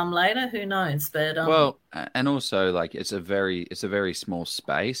on the bum later. Who knows? But well, and also like it's a very small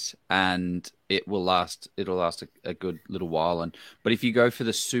space, and it'll last a good little while. But if you go for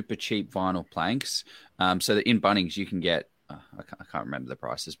the super cheap vinyl planks, so that in Bunnings you can get I can't remember the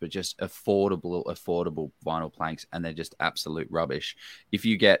prices, but just affordable vinyl planks, and they're just absolute rubbish. If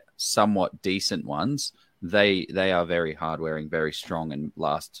you get somewhat decent ones, they are very hard wearing, very strong, and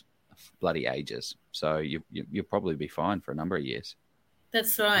last bloody ages. So you'll probably be fine for a number of years.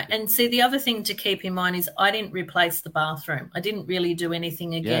 That's right. And see, the other thing to keep in mind is I didn't replace the bathroom. I didn't really do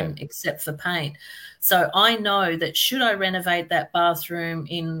anything again except for paint. So I know that should I renovate that bathroom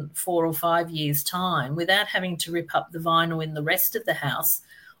in 4 or 5 years' time without having to rip up the vinyl in the rest of the house,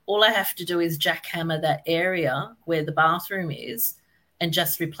 all I have to do is jackhammer that area where the bathroom is and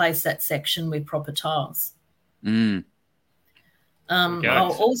just replace that section with proper tiles.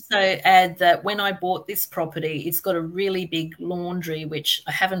 I'll also add that when I bought this property, it's got a really big laundry, which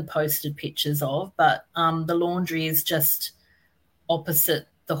I haven't posted pictures of, but the laundry is just opposite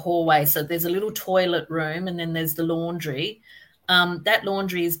the hallway. So there's a little toilet room and then there's the laundry. That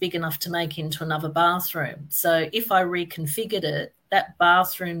laundry is big enough to make into another bathroom. So if I reconfigured it, that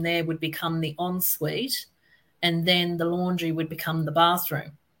bathroom there would become the ensuite, and then the laundry would become the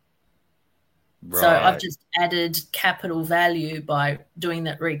bathroom. Right. So I've just added capital value by doing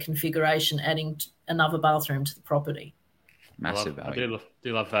that reconfiguration, adding another bathroom to the property. Massive value. I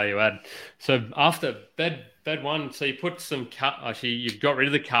do love value add. So after bed one, so you put you've got rid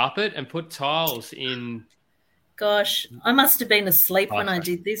of the carpet and put tiles in. Gosh, I must have been asleep when I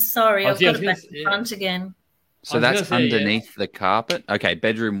did this. Sorry, I've got it back in front again. So that's underneath the carpet. Okay,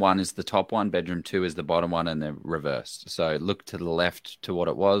 bedroom 1 is the top one, bedroom 2 is the bottom one, and they're reversed. So look to the left to what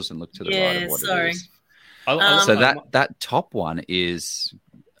it was and look to the right of what it is. So that top one is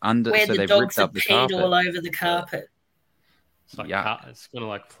under. Where so the dogs have peed all over the carpet. It's like it's kind of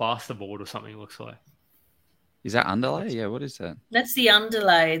like plasterboard or something. It looks like. Is that underlay? Yeah, what is that? That's the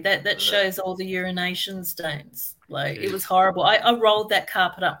underlay. That shows all the urination stains. Like it was horrible. I rolled that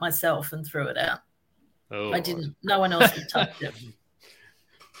carpet up myself and threw it out. Oh, I didn't. No one else could touch it.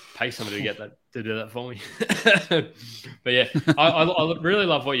 Pay somebody to do that for me. But yeah, I really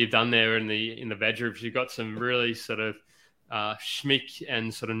love what you've done there in the bedrooms. You've got some really sort of schmick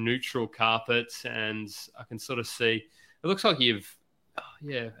and sort of neutral carpets, and I can sort of see. It looks like you've.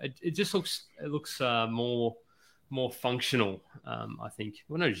 It just looks more functional. I think.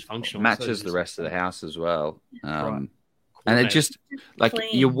 Well, not just functional. Matches the rest of the house as well. Right. And it just like clean.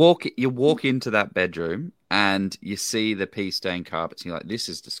 you walk into that bedroom and you see the pea stained carpets. And you're like, this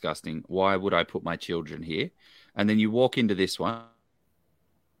is disgusting. Why would I put my children here? And then you walk into this one,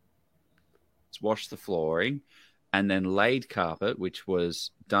 wash the flooring, and then laid carpet, which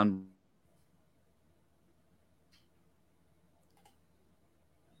was done.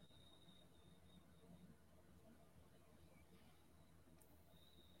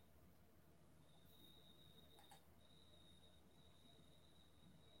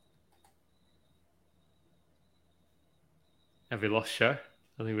 Have we lost Joe?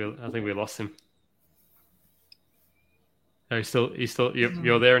 I think we lost him. Are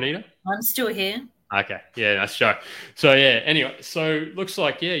you're there, Anita? I'm still here. Okay, yeah, that's Joe. So yeah, anyway, so looks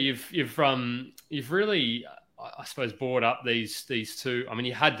like you've really, I suppose, brought up these two. I mean,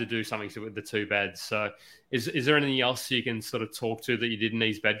 you had to do something with the two beds. So is there anything else you can sort of talk to that you did in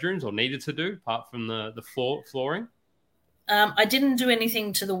these bedrooms or needed to do apart from the flooring? I didn't do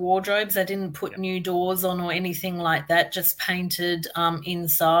anything to the wardrobes. I didn't put new doors on or anything like that, just painted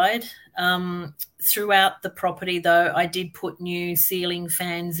inside. Throughout the property, though, I did put new ceiling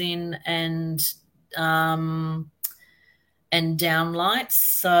fans in and downlights.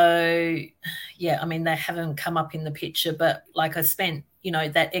 So, yeah, I mean, they haven't come up in the picture, but like I spent,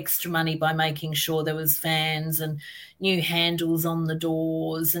 that extra money by making sure there was fans and new handles on the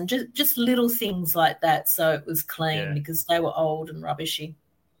doors and just little things like that. So it was clean because they were old and rubbishy.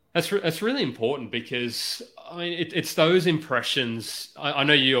 That's really important because I mean it's those impressions. I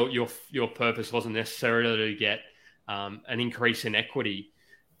know your purpose wasn't necessarily to get an increase in equity,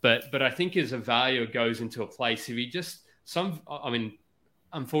 but I think as a value goes into a place, if you just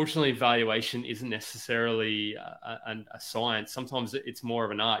unfortunately, valuation isn't necessarily a science. Sometimes it's more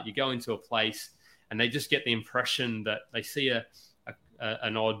of an art. You go into a place and they just get the impression that they see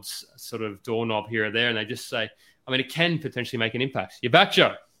an odd sort of doorknob here or there, and they just say, I mean, it can potentially make an impact. You're back,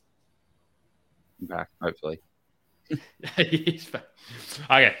 Joe. I'm back, hopefully. He's back.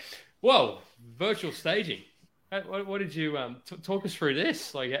 Okay. Whoa, virtual staging. what did you talk us through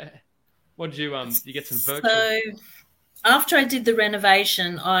this? Like, what did you you get some virtual? So after I did the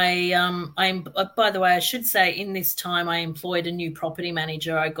renovation, I by the way, I should say in this time I employed a new property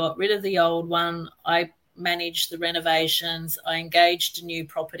manager. I got rid of the old one. I managed the renovations. I engaged a new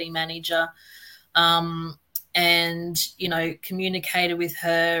property manager, and communicated with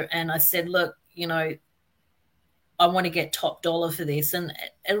her. And I said, look, I want to get top dollar for this. And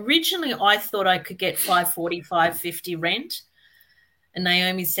originally I thought I could get $540, $550 rent. And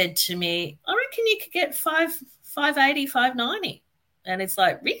Naomi said to me, I reckon you could get $580, $590. And it's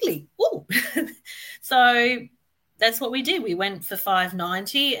like, really? Ooh. So that's what we did. We went for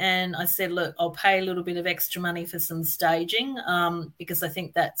 $590, and I said, look, I'll pay a little bit of extra money for some staging, because I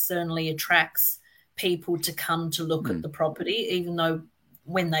think that certainly attracts people to come to look at the property, even though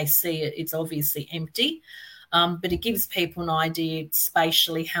when they see it, it's obviously empty. But it gives people an idea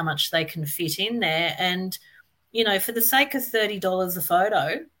spatially how much they can fit in there. And, for the sake of $30 a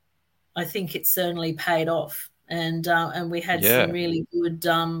photo, I think it certainly paid off. And we had some really good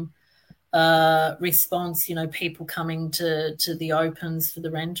response, people coming to the opens for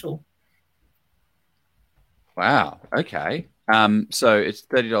the rental. Wow. Okay. So it's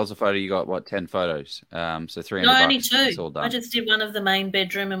 $30 a photo. You got what, 10 photos? So $300. No, only 2. It's all done. I just did one of the main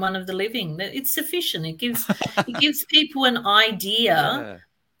bedroom and one of the living. It's sufficient. It gives people an idea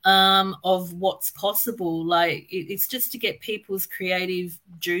of what's possible. Like it's just to get people's creative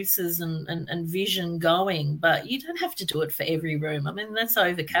juices and vision going. But you don't have to do it for every room. I mean, that's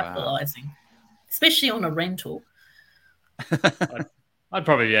overcapitalizing, especially on a rental. I'd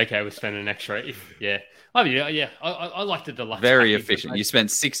probably be okay with spending an extra. I like the deluxe. Very efficient. You spent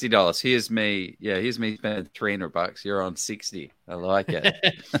 $60. Here's me spending $300. You're on 60. I like it.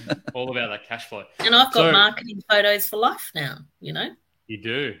 All about that cash flow. And I've got marketing photos for life now. You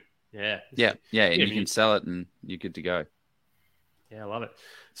do, yeah. And you can sell it, and you're good to go. Yeah, I love it.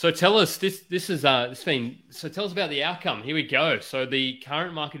 So tell us this is so tell us about the outcome. Here we go. So the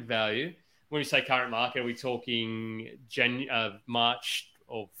current market value. When we say current market, are we talking March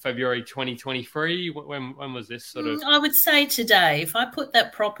or February 2023? When was this sort of? I would say today. If I put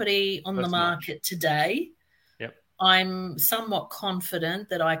that property on the market today, I'm somewhat confident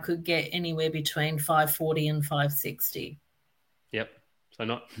that I could get anywhere between $540 and $560. Yep. So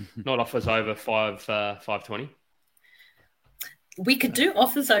not offers over 520. We could do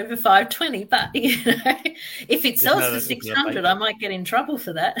offers over 520, but if it sells for 600, I might get in trouble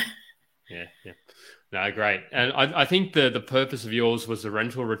for that. Yeah. No, great. And I think the purpose of yours was the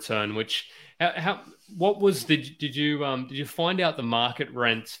rental return, which did you find out the market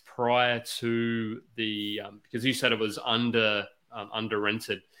rent prior to the because you said it was under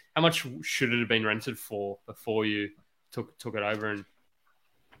rented. How much should it have been rented for before you took it over? And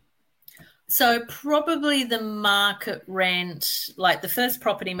so probably the market rent, like the first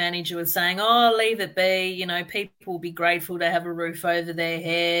property manager was saying, oh, leave it be, people will be grateful to have a roof over their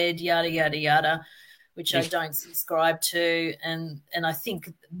head, yada, yada, yada, which I don't subscribe to. And I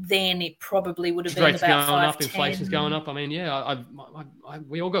think then it probably would have been rates about going 5, up, 10. Inflation's going up. I mean,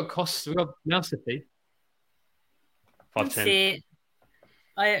 we all got costs. We've got mouths to feed. 510.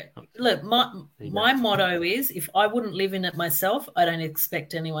 Look, my motto is if I wouldn't live in it myself, I don't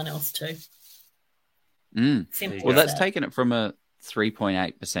expect anyone else to. Well, that's taken it from a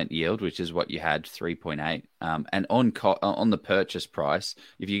 3.8% yield, which is what you had, 3.8. And on the purchase price,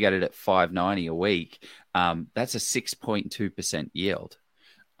 if you get it at $590 a week, that's a 6.2% yield.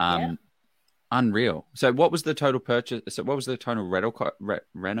 Unreal. So what was the total purchase? So what was the total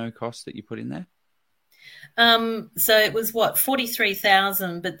reno cost that you put in there? So it was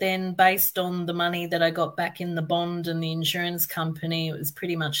 $43,000, but then based on the money that I got back in the bond and the insurance company, it was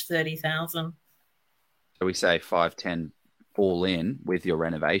pretty much $30,000. So we say 510 all in with your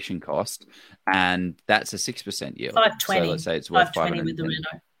renovation cost, and that's a 6% yield. 520. So let's say it's worth 520 with the reno.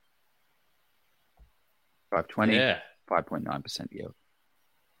 520, 5.9% yield.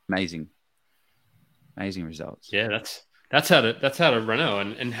 Amazing results. Yeah, that's how to reno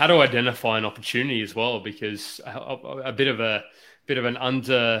and how to identify an opportunity as well, because a bit of an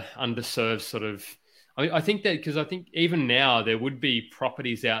underserved sort of. I think that because I think even now there would be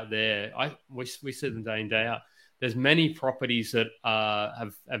properties out there. We see them day in day out. There's many properties that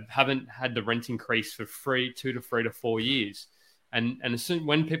haven't had the rent increase for 2 to 3 to 4 years, and as soon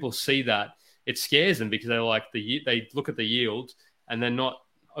when people see that, it scares them because they're like they look at the yield and they're not.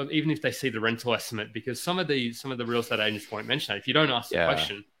 Even if they see the rental estimate, because some of the real estate agents won't mention it. If you don't ask the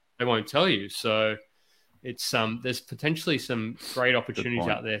question, they won't tell you. So it's there's potentially some great opportunities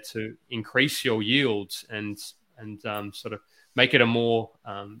out there to increase your yields and sort of make it a more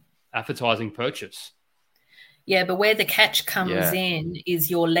appetizing purchase. Yeah, but where the catch comes in is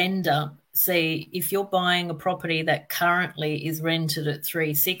your lender. See, if you're buying a property that currently is rented at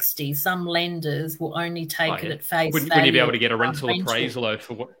 360, some lenders will only take it at face value. Wouldn't you be able to get a rental appraisal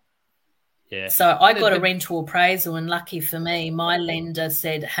for what? Yeah. So I got a rental appraisal, and lucky for me, my lender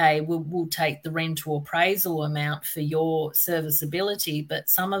said, hey, we'll take the rental appraisal amount for your serviceability, but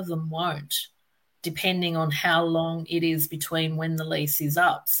some of them won't, depending on how long it is between when the lease is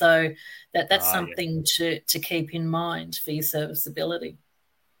up. So that's something to keep in mind for your serviceability.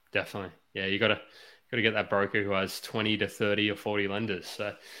 Definitely. Yeah, you got to get that broker who has 20 to 30 or 40 lenders.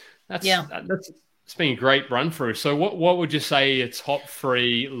 So it's been a great run through. So what would you say are top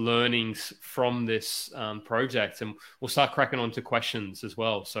 3 learnings from this project? And we'll start cracking on to questions as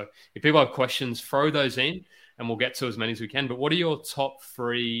well. So if people have questions, throw those in and we'll get to as many as we can. But what are your top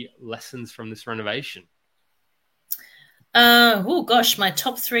 3 lessons from this renovation? My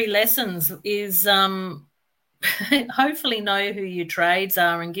top 3 lessons is hopefully know who your trades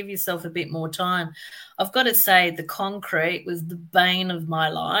are and give yourself a bit more time. I've got to say the concrete was the bane of my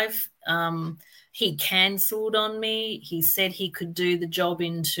life. He cancelled on me. He said he could do the job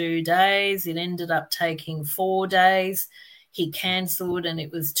in 2 days. It ended up taking 4 days. He cancelled and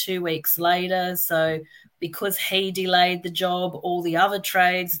it was 2 weeks later. So because he delayed the job, all the other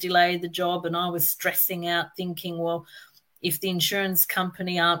trades delayed the job, and I was stressing out thinking, well, if the insurance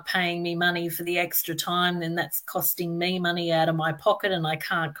company aren't paying me money for the extra time, then that's costing me money out of my pocket and I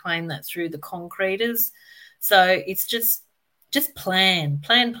can't claim that through the concreters. So it's just plan.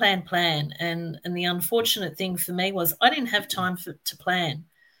 And the unfortunate thing for me was I didn't have time to plan.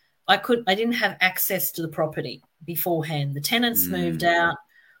 I didn't have access to the property beforehand. The tenants moved out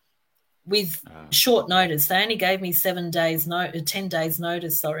with short notice. They only gave me 10 days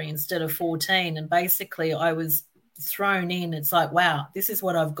notice, instead of 14. And basically I was thrown in. It's like, wow, this is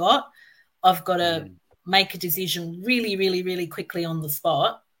what I've got. I've got to make a decision really, really, really quickly on the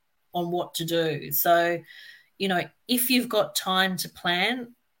spot on what to do. So, if you've got time to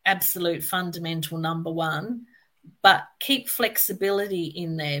plan, absolute fundamental number 1, but keep flexibility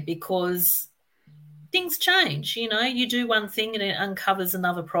in there because things change. You do one thing and it uncovers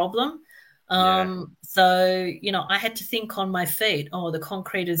another problem. So, I had to think on my feet. Oh, the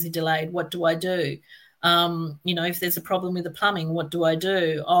concreters are delayed. What do I do? If there's a problem with the plumbing, what do I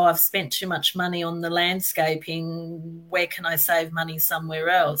do? Oh, I've spent too much money on the landscaping. Where can I save money somewhere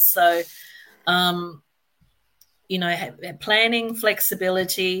else? So, planning,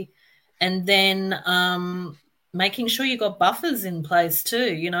 flexibility, and then making sure you got buffers in place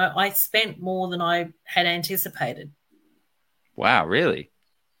too. I spent more than I had anticipated. Wow, really?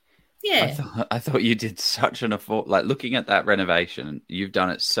 Yeah. I thought you did such an looking at that renovation, you've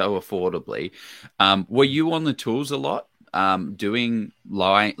done it so affordably. Were you on the tools a lot? Laying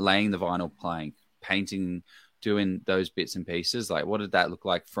the vinyl plank, painting, doing those bits and pieces? Like, what did that look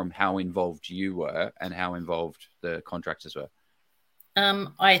like from how involved you were and how involved the contractors were?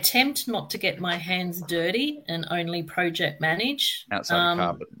 I attempt not to get my hands dirty and only project manage. Outside of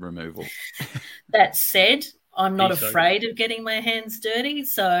carpet removal. That said, I'm not afraid of getting my hands dirty.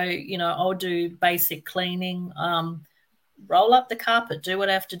 So, I'll do basic cleaning, roll up the carpet, do what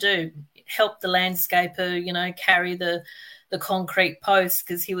I have to do, help the landscaper, carry the concrete posts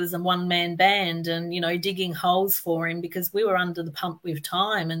because he was a one-man band and, digging holes for him because we were under the pump with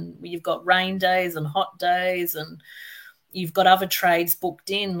time and you've got rain days and hot days and you've got other trades booked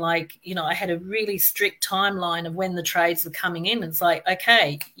in. Like, I had a really strict timeline of when the trades were coming in. It's like,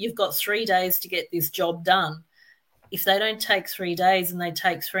 okay, you've got 3 days to get this job done. If they don't take 3 days and they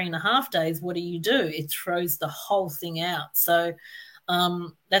take 3.5 days, what do? It throws the whole thing out. So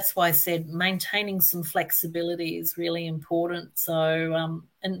that's why I said maintaining some flexibility is really important. So,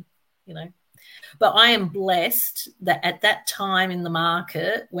 but I am blessed that at that time in the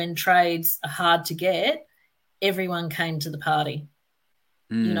market when trades are hard to get, everyone came to the party.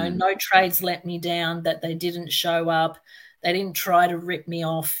 No trades let me down that they didn't show up. They didn't try to rip me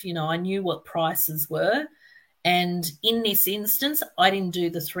off. I knew what prices were. And in this instance, I didn't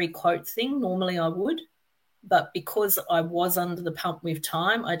do the 3 quote thing. Normally I would. But because I was under the pump with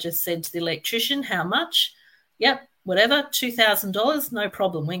time, I just said to the electrician, how much? Yep, whatever, $2,000, no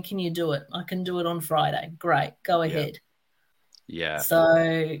problem. When can you do it? I can do it on Friday. Great, go ahead. Yeah.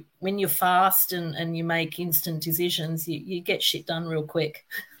 So when you're fast and you make instant decisions, you get shit done real quick.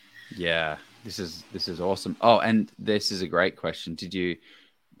 Yeah, this is awesome. Oh, and this is a great question.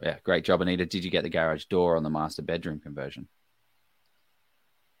 Great job, Anita. Did you get the garage door on the master bedroom conversion?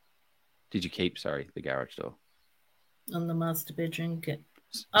 Did you keep, the garage door? On the master bedroom?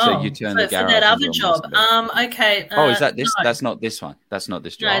 So you turn the garage for that other into a job. master Okay. is that this? No. That's not this one. That's not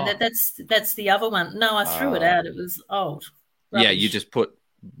this job. No, that's the other one. No, I threw it out. It was old. Rubbish. Yeah, you just put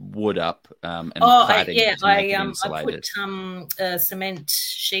wood up and cladding to make it insulated. I put cement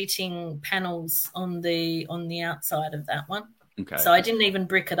sheeting panels on the outside of that one. Okay. So I didn't even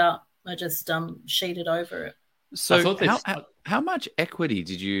brick it up. I just sheeted over it. So how much equity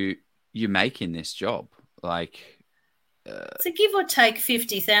did you make in this job? Like, so give or take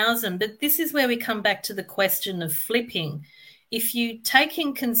 50,000. But this is where we come back to the question of flipping. If you take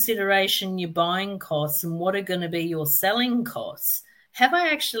in consideration your buying costs and what are going to be your selling costs, have I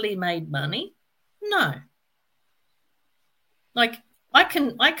actually made money? No. Like I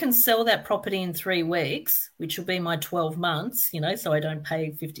can sell that property in 3 weeks, which will be my 12 months, so I don't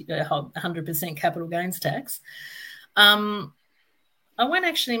pay 100% capital gains tax. I won't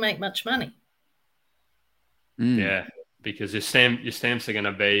actually make much money. Yeah, because your stamps are going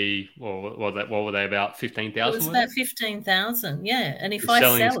to be, what were they, about 15,000? It was about 15,000, yeah. And if I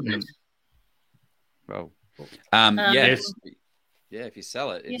sell it, well, if you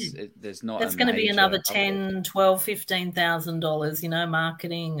sell it, there's not. That's going to be another $10,000, $12,000, $15,000,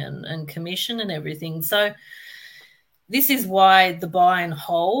 marketing and commission and everything. So this is why the buy and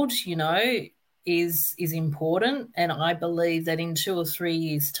hold, is important. And I believe that in 2 or 3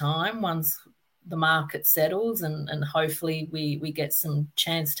 years' time, once the market settles and hopefully we get some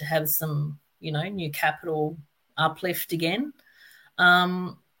chance to have some, new capital uplift again,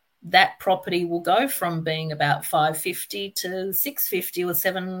 that property will go from being about 550 to 650 or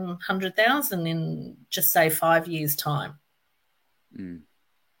 700,000 in just say 5 years' time.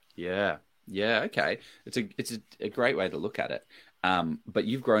 Yeah. Okay. It's a great way to look at it. But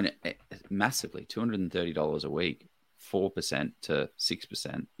you've grown it massively, $230 a week. 4% to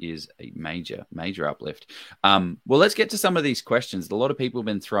 6% is a major uplift. Well, let's get to some of these questions. A lot of people have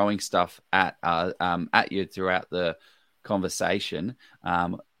been throwing stuff at you throughout the conversation.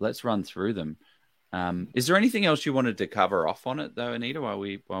 Let's run through them. Is there anything else you wanted to cover off on it though, Anita, while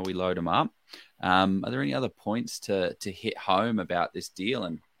we load them up? Are there any other points to hit home about this deal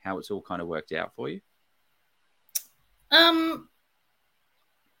and how it's all kind of worked out for you? I'd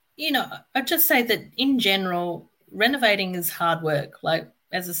just say that in general, renovating is hard work. Like,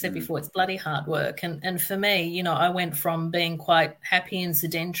 as I said before, it's bloody hard work. And for me, I went from being quite happy and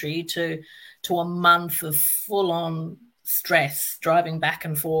sedentary to a month of full-on stress, driving back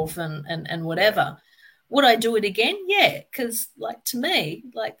and forth and whatever. Would I do it again? Yeah, because, to me,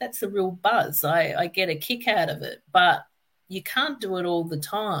 that's a real buzz. I get a kick out of it. But you can't do it all the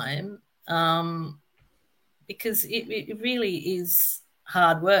time because it really is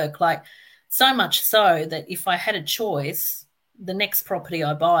hard work. So much so that if I had a choice, the next property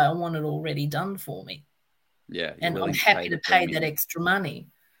I buy, I want it already done for me. Yeah. And I'm happy to pay that extra money.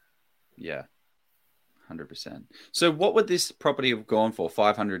 Yeah, 100%. So what would this property have gone for?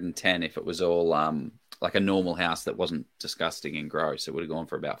 510 if it was all like a normal house that wasn't disgusting and gross. It would have gone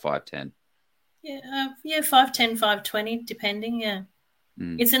for about 510. Yeah, 510, 520, depending, yeah.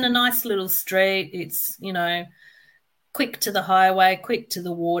 It's in a nice little street. It's, quick to the highway, quick to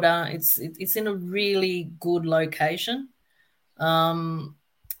the water. It's in a really good location. And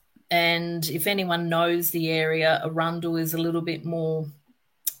if anyone knows the area, Arundel is a little bit more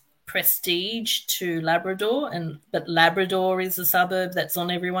prestige to Labrador, but Labrador is a suburb that's on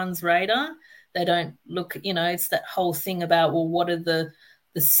everyone's radar. They don't look, it's that whole thing about, well, what are the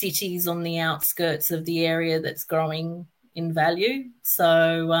cities on the outskirts of the area that's growing in value?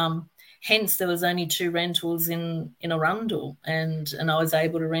 So hence there was only 2 rentals in Arundel, and I was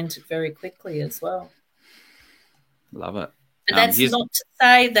able to rent it very quickly as well. Love it. But that's not to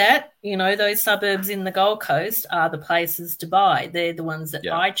say that, those suburbs in the Gold Coast are the places to buy. They're the ones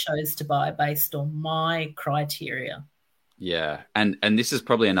that I chose to buy based on my criteria. Yeah. And this is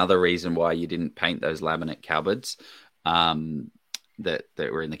probably another reason why you didn't paint those laminate cupboards that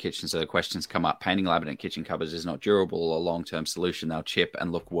were in the kitchen. So the questions come up. Painting laminate kitchen cupboards is not durable or a long-term solution. They'll chip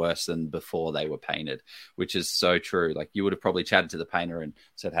and look worse than before they were painted, which is so true. Like, you would have probably chatted to the painter and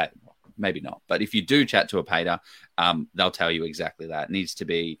said, hey, maybe not. But if you do chat to a painter, they'll tell you exactly that. It needs to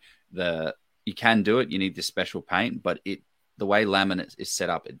be you can do it. You need this special paint, but the way laminate is set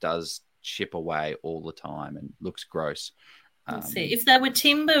up, it does chip away all the time and looks gross. See, if they were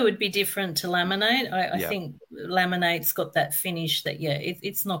timber, it would be different to laminate. I think laminate's got that finish that,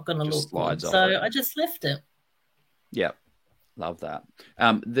 it's not going to look good. So I just left it. Yeah, love that.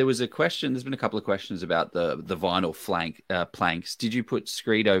 There was a question. There's been a couple of questions about the vinyl planks. Did you put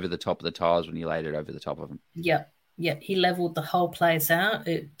screed over the top of the tiles when you laid it over the top of them? Yeah. Yeah, he leveled the whole place out.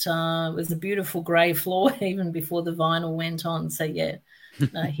 It was a beautiful grey floor even before the vinyl went on. So yeah,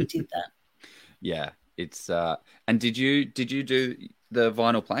 no, he did that. Yeah, it's and did you do the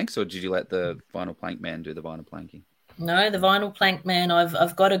vinyl planks, or did you let the vinyl plank man do the vinyl planking? No, the vinyl plank man.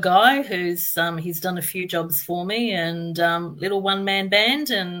 I've got a guy who's he's done a few jobs for me, and little one man band,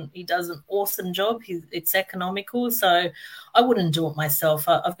 and he does an awesome job. It's economical, so I wouldn't do it myself.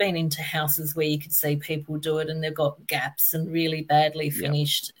 I've been into houses where you could see people do it, and they've got gaps and really badly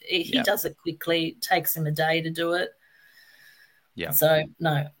finished. He does it quickly. It takes him a day to do it. Yeah. So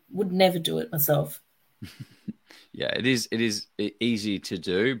no, would never do it myself. Yeah, it is easy to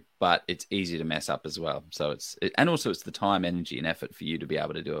do, but it's easy to mess up as well. So and also it's the time, energy, and effort for you to be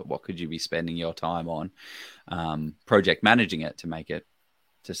able to do it. What could you be spending your time on? Project managing it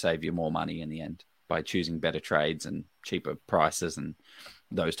to save you more money in the end by choosing better trades and cheaper prices and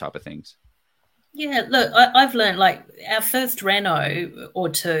those type of things. Yeah, look, I've learned, like, our first reno or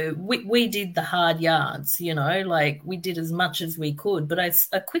two, we did the hard yards, like we did as much as we could. But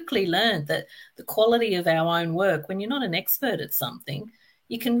I quickly learned that the quality of our own work, when you're not an expert at something,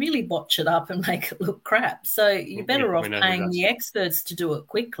 you can really botch it up and make it look crap. So you're better off paying the experts to do it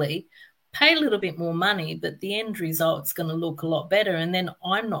quickly, pay a little bit more money, but the end result's going to look a lot better. And then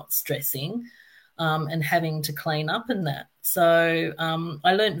I'm not stressing and having to clean up and that. So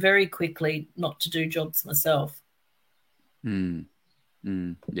I learned very quickly not to do jobs myself.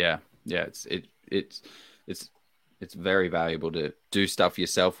 Yeah. It's very valuable to do stuff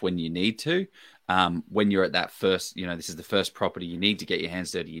yourself when you need to. When you're at that first, this is the first property, you need to get your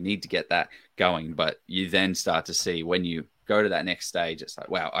hands dirty. You need to get that going. But you then start to see when you go to that next stage, it's like,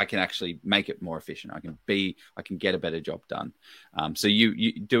 wow, I can actually make it more efficient. I can get a better job done. So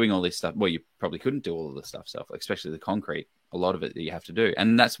you doing all this stuff, well, you probably couldn't do all of the stuff self, especially the concrete, a lot of it that you have to do.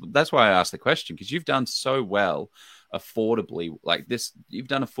 And that's why I asked the question, because you've done so well affordably, like this, you've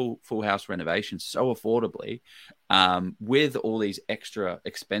done a full house renovation so affordably, with all these extra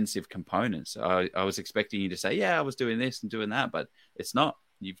expensive components. I was expecting you to say, yeah, I was doing this and doing that, but it's not.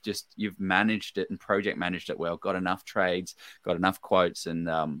 You've managed it and project managed it well, got enough trades, got enough quotes, and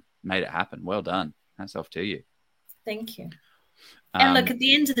made it happen. Well done. Hats off to you. Thank you. And look, at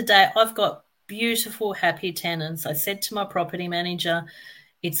the end of the day, I've got beautiful, happy tenants. I said to my property manager,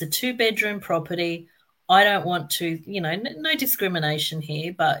 it's a 2-bedroom property. I don't want to, no discrimination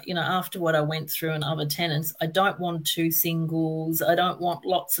here, but, after what I went through and other tenants, I don't want 2 singles. I don't want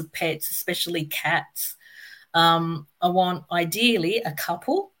lots of pets, especially cats. I want ideally a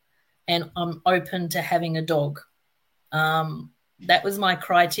couple, and I'm open to having a dog. That was my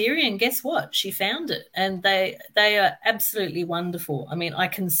criteria, and guess what? She found it, and they are absolutely wonderful. I mean, I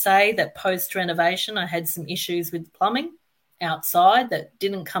can say that post-renovation I had some issues with plumbing outside that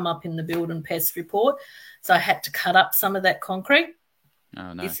didn't come up in the build and pest report, so I had to cut up some of that concrete.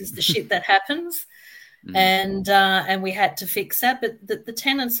 Oh, no. This is the shit that happens. And we had to fix that, but the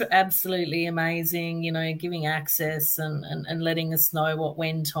tenants are absolutely amazing, giving access and letting us know what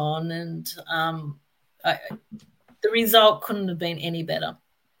went on, and the result couldn't have been any better.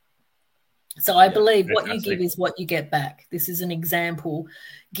 So I believe what you give is what you get back. This is an example.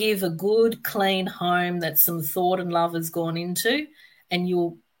 Give a good, clean home that some thought and love has gone into, and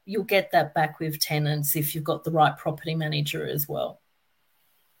you'll get that back with tenants if you've got the right property manager as well.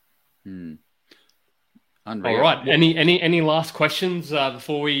 Unreal. All right. Any last questions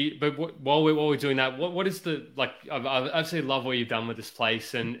before we? But while we're doing that, what is the like? I absolutely love what you've done with this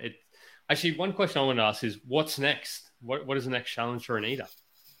place, and it. Actually, one question I want to ask is, what's next? What is the next challenge for Anita?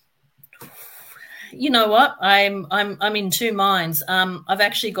 You know what? I'm in 2 minds. I've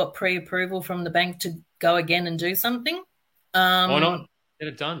actually got pre-approval from the bank to go again and do something. Why not get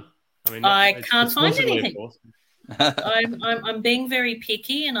it done? I mean, I can't find anything. I'm being very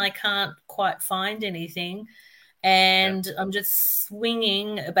picky, and I can't quite find anything. And I'm just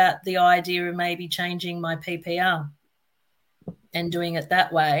swinging about the idea of maybe changing my PPR and doing it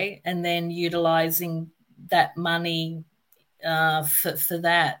that way, and then utilizing that money for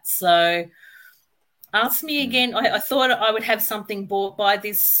that. So ask me again. I thought I would have something bought by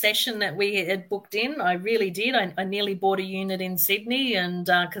this session that we had booked in. I really did. I nearly bought a unit in Sydney, and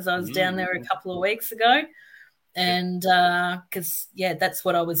because I was down there a couple of weeks ago. And because, that's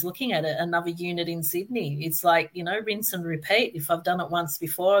what I was looking at, another unit in Sydney. It's like, rinse and repeat. If I've done it once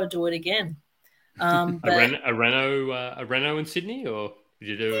before, I'll do it again. But, a Reno in Sydney, or did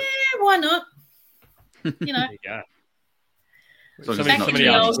you do it? Yeah, why not? There you go.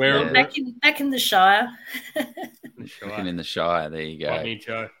 Back in the Shire. Back in the Shire, there you go. Me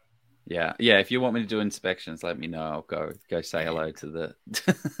too. Yeah. If you want me to do inspections, let me know. I'll go say hello to the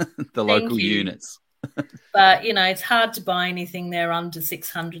the local units. But, it's hard to buy anything there under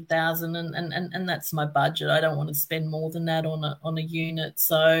 600,000 and that's my budget. I don't want to spend more than that on a unit.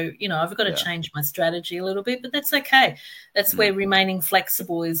 So, I've got to change my strategy a little bit, but that's okay. That's where remaining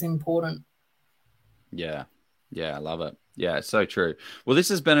flexible is important. Yeah. Yeah, I love it. Yeah, it's so true. Well, this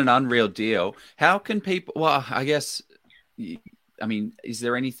has been an unreal deal. How can people, well, I guess, is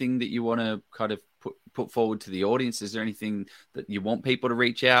there anything that you want to kind of put forward to the audience? Is there anything that you want people to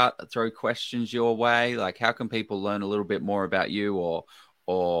reach out, throw questions your way? Like, how can people learn a little bit more about you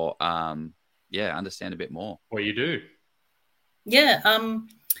or understand a bit more what you do? Yeah.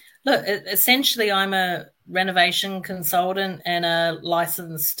 Look, essentially I'm a renovation consultant and a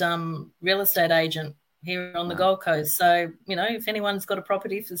licensed real estate agent here on the Gold Coast. So, if anyone's got a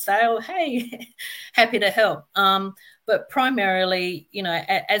property for sale, hey, happy to help. But primarily,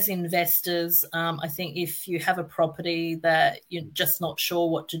 as investors, I think if you have a property that you're just not sure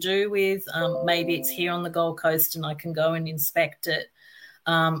what to do with, maybe it's here on the Gold Coast and I can go and inspect it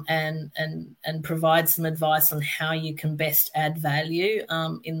and provide some advice on how you can best add value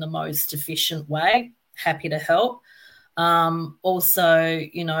in the most efficient way. Happy to help. Also,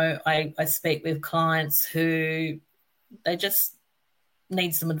 I speak with clients who they just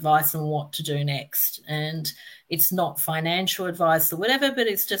need some advice on what to do next. And it's not financial advice or whatever, but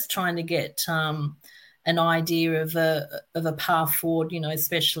it's just trying to get an idea of a path forward,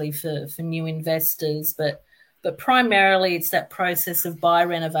 especially for new investors. But primarily it's that process of buy,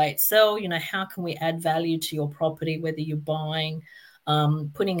 renovate, sell. How can we add value to your property, whether you're buying,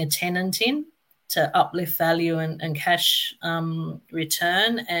 putting a tenant in to uplift value and cash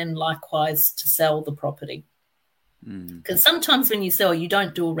return, and likewise to sell the property. Because sometimes when you sell, you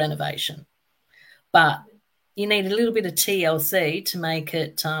don't do a renovation, but you need a little bit of TLC to make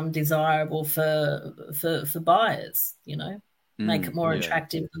it desirable for buyers, make it more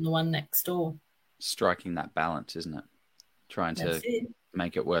attractive than the one next door. Striking that balance, isn't it? Trying to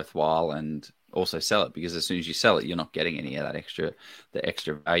make it worthwhile and also sell it, because as soon as you sell it, you're not getting any of that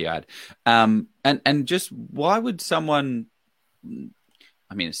extra value add. And just why would someone,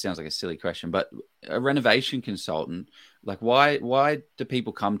 it sounds like a silly question, but a renovation consultant, like why do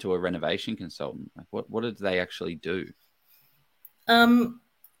people come to a renovation consultant? Like what do they actually do?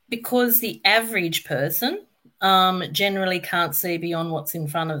 Because the average person generally can't see beyond what's in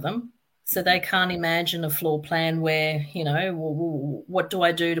front of them. So they can't imagine a floor plan where, what do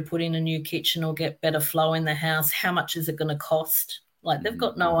I do to put in a new kitchen or get better flow in the house? How much is it going to cost? Like they've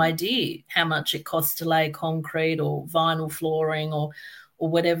got no idea how much it costs to lay concrete or vinyl flooring or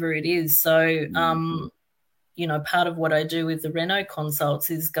whatever it is. So, part of what I do with the Reno consults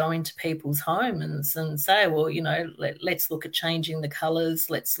is go into people's homes and say, well, let's look at changing the colours.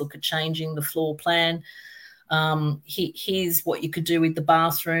 Let's look at changing the floor plan. Here's what you could do with the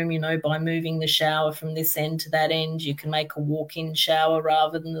bathroom, by moving the shower from this end to that end. You can make a walk-in shower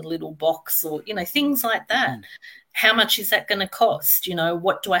rather than the little box, or, things like that. How much is that going to cost?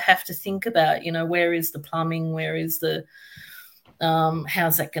 What do I have to think about? Where is the plumbing? Where is the,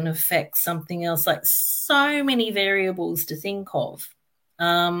 how's that going to affect something else? Like so many variables to think of.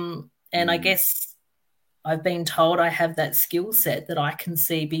 And I guess I've been told I have that skill set that I can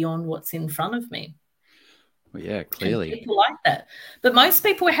see beyond what's in front of me. Well, yeah, clearly. And people like that. But most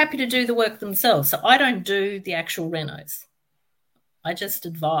people are happy to do the work themselves. So I don't do the actual renos. I just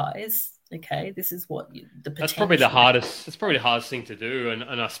advise, okay, this is what the potential. That's probably the hardest thing to do. And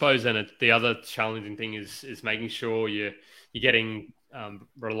I suppose then the other challenging thing is making sure you're getting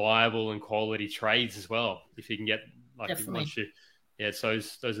reliable and quality trades as well. If you can get so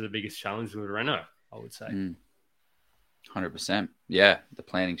those are the biggest challenges with Reno, I would say. 100%. Yeah, the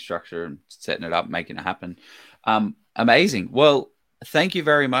planning structure and setting it up, making it happen. Amazing. Well, thank you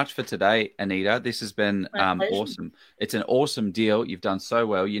very much for today, Anita. This has been awesome. It's an awesome deal. You've done so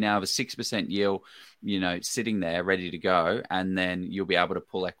well. You now have a 6% yield, sitting there ready to go, and then you'll be able to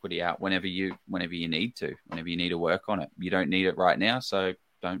pull equity out whenever you need to work on it. You don't need it right now, so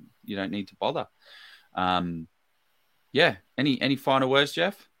you don't need to bother. Any final words,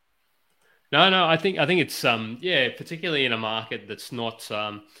 Jeff? No, I think it's particularly in a market that's not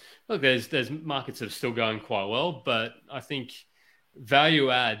there's markets that are still going quite well, but I think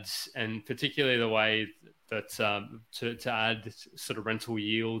value adds, and particularly the way that to add sort of rental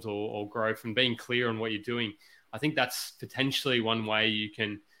yield or growth and being clear on what you're doing, I think that's potentially one way you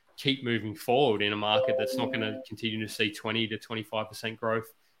can keep moving forward in a market that's not going to continue to see 20 to 25% growth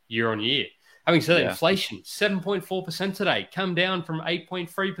year on year. Having said that, inflation, 7.4% today, come down from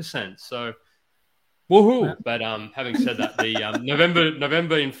 8.3%. So, woohoo! But having said that, the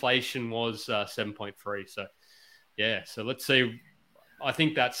November inflation was 7.3. So, so let's see. I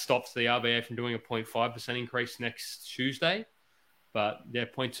think that stops the RBA from doing a 0.5% increase next Tuesday. But yeah,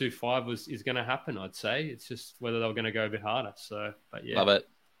 0.25 is going to happen, I'd say. It's just whether they're going to go a bit harder. So, but yeah. Love it.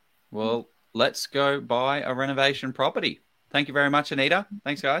 Well, let's go buy a renovation property. Thank you very much, Anita.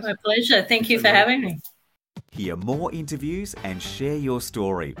 Thanks, guys. My pleasure. Thank you for having me. Hear more interviews and share your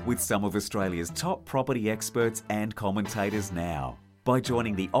story with some of Australia's top property experts and commentators now by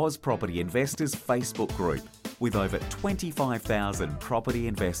joining the Oz Property Investors Facebook group with over 25,000 property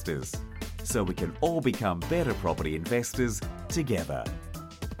investors. So we can all become better property investors together.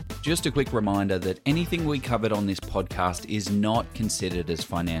 Just a quick reminder that anything we covered on this podcast is not considered as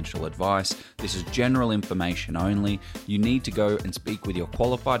financial advice. This is general information only. You need to go and speak with your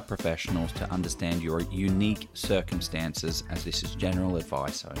qualified professionals to understand your unique circumstances, as this is general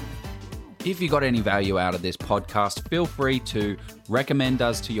advice only. If you got any value out of this podcast, feel free to recommend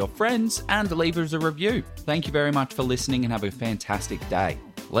us to your friends and leave us a review. Thank you very much for listening and have a fantastic day.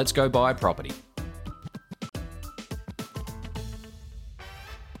 Let's go buy property.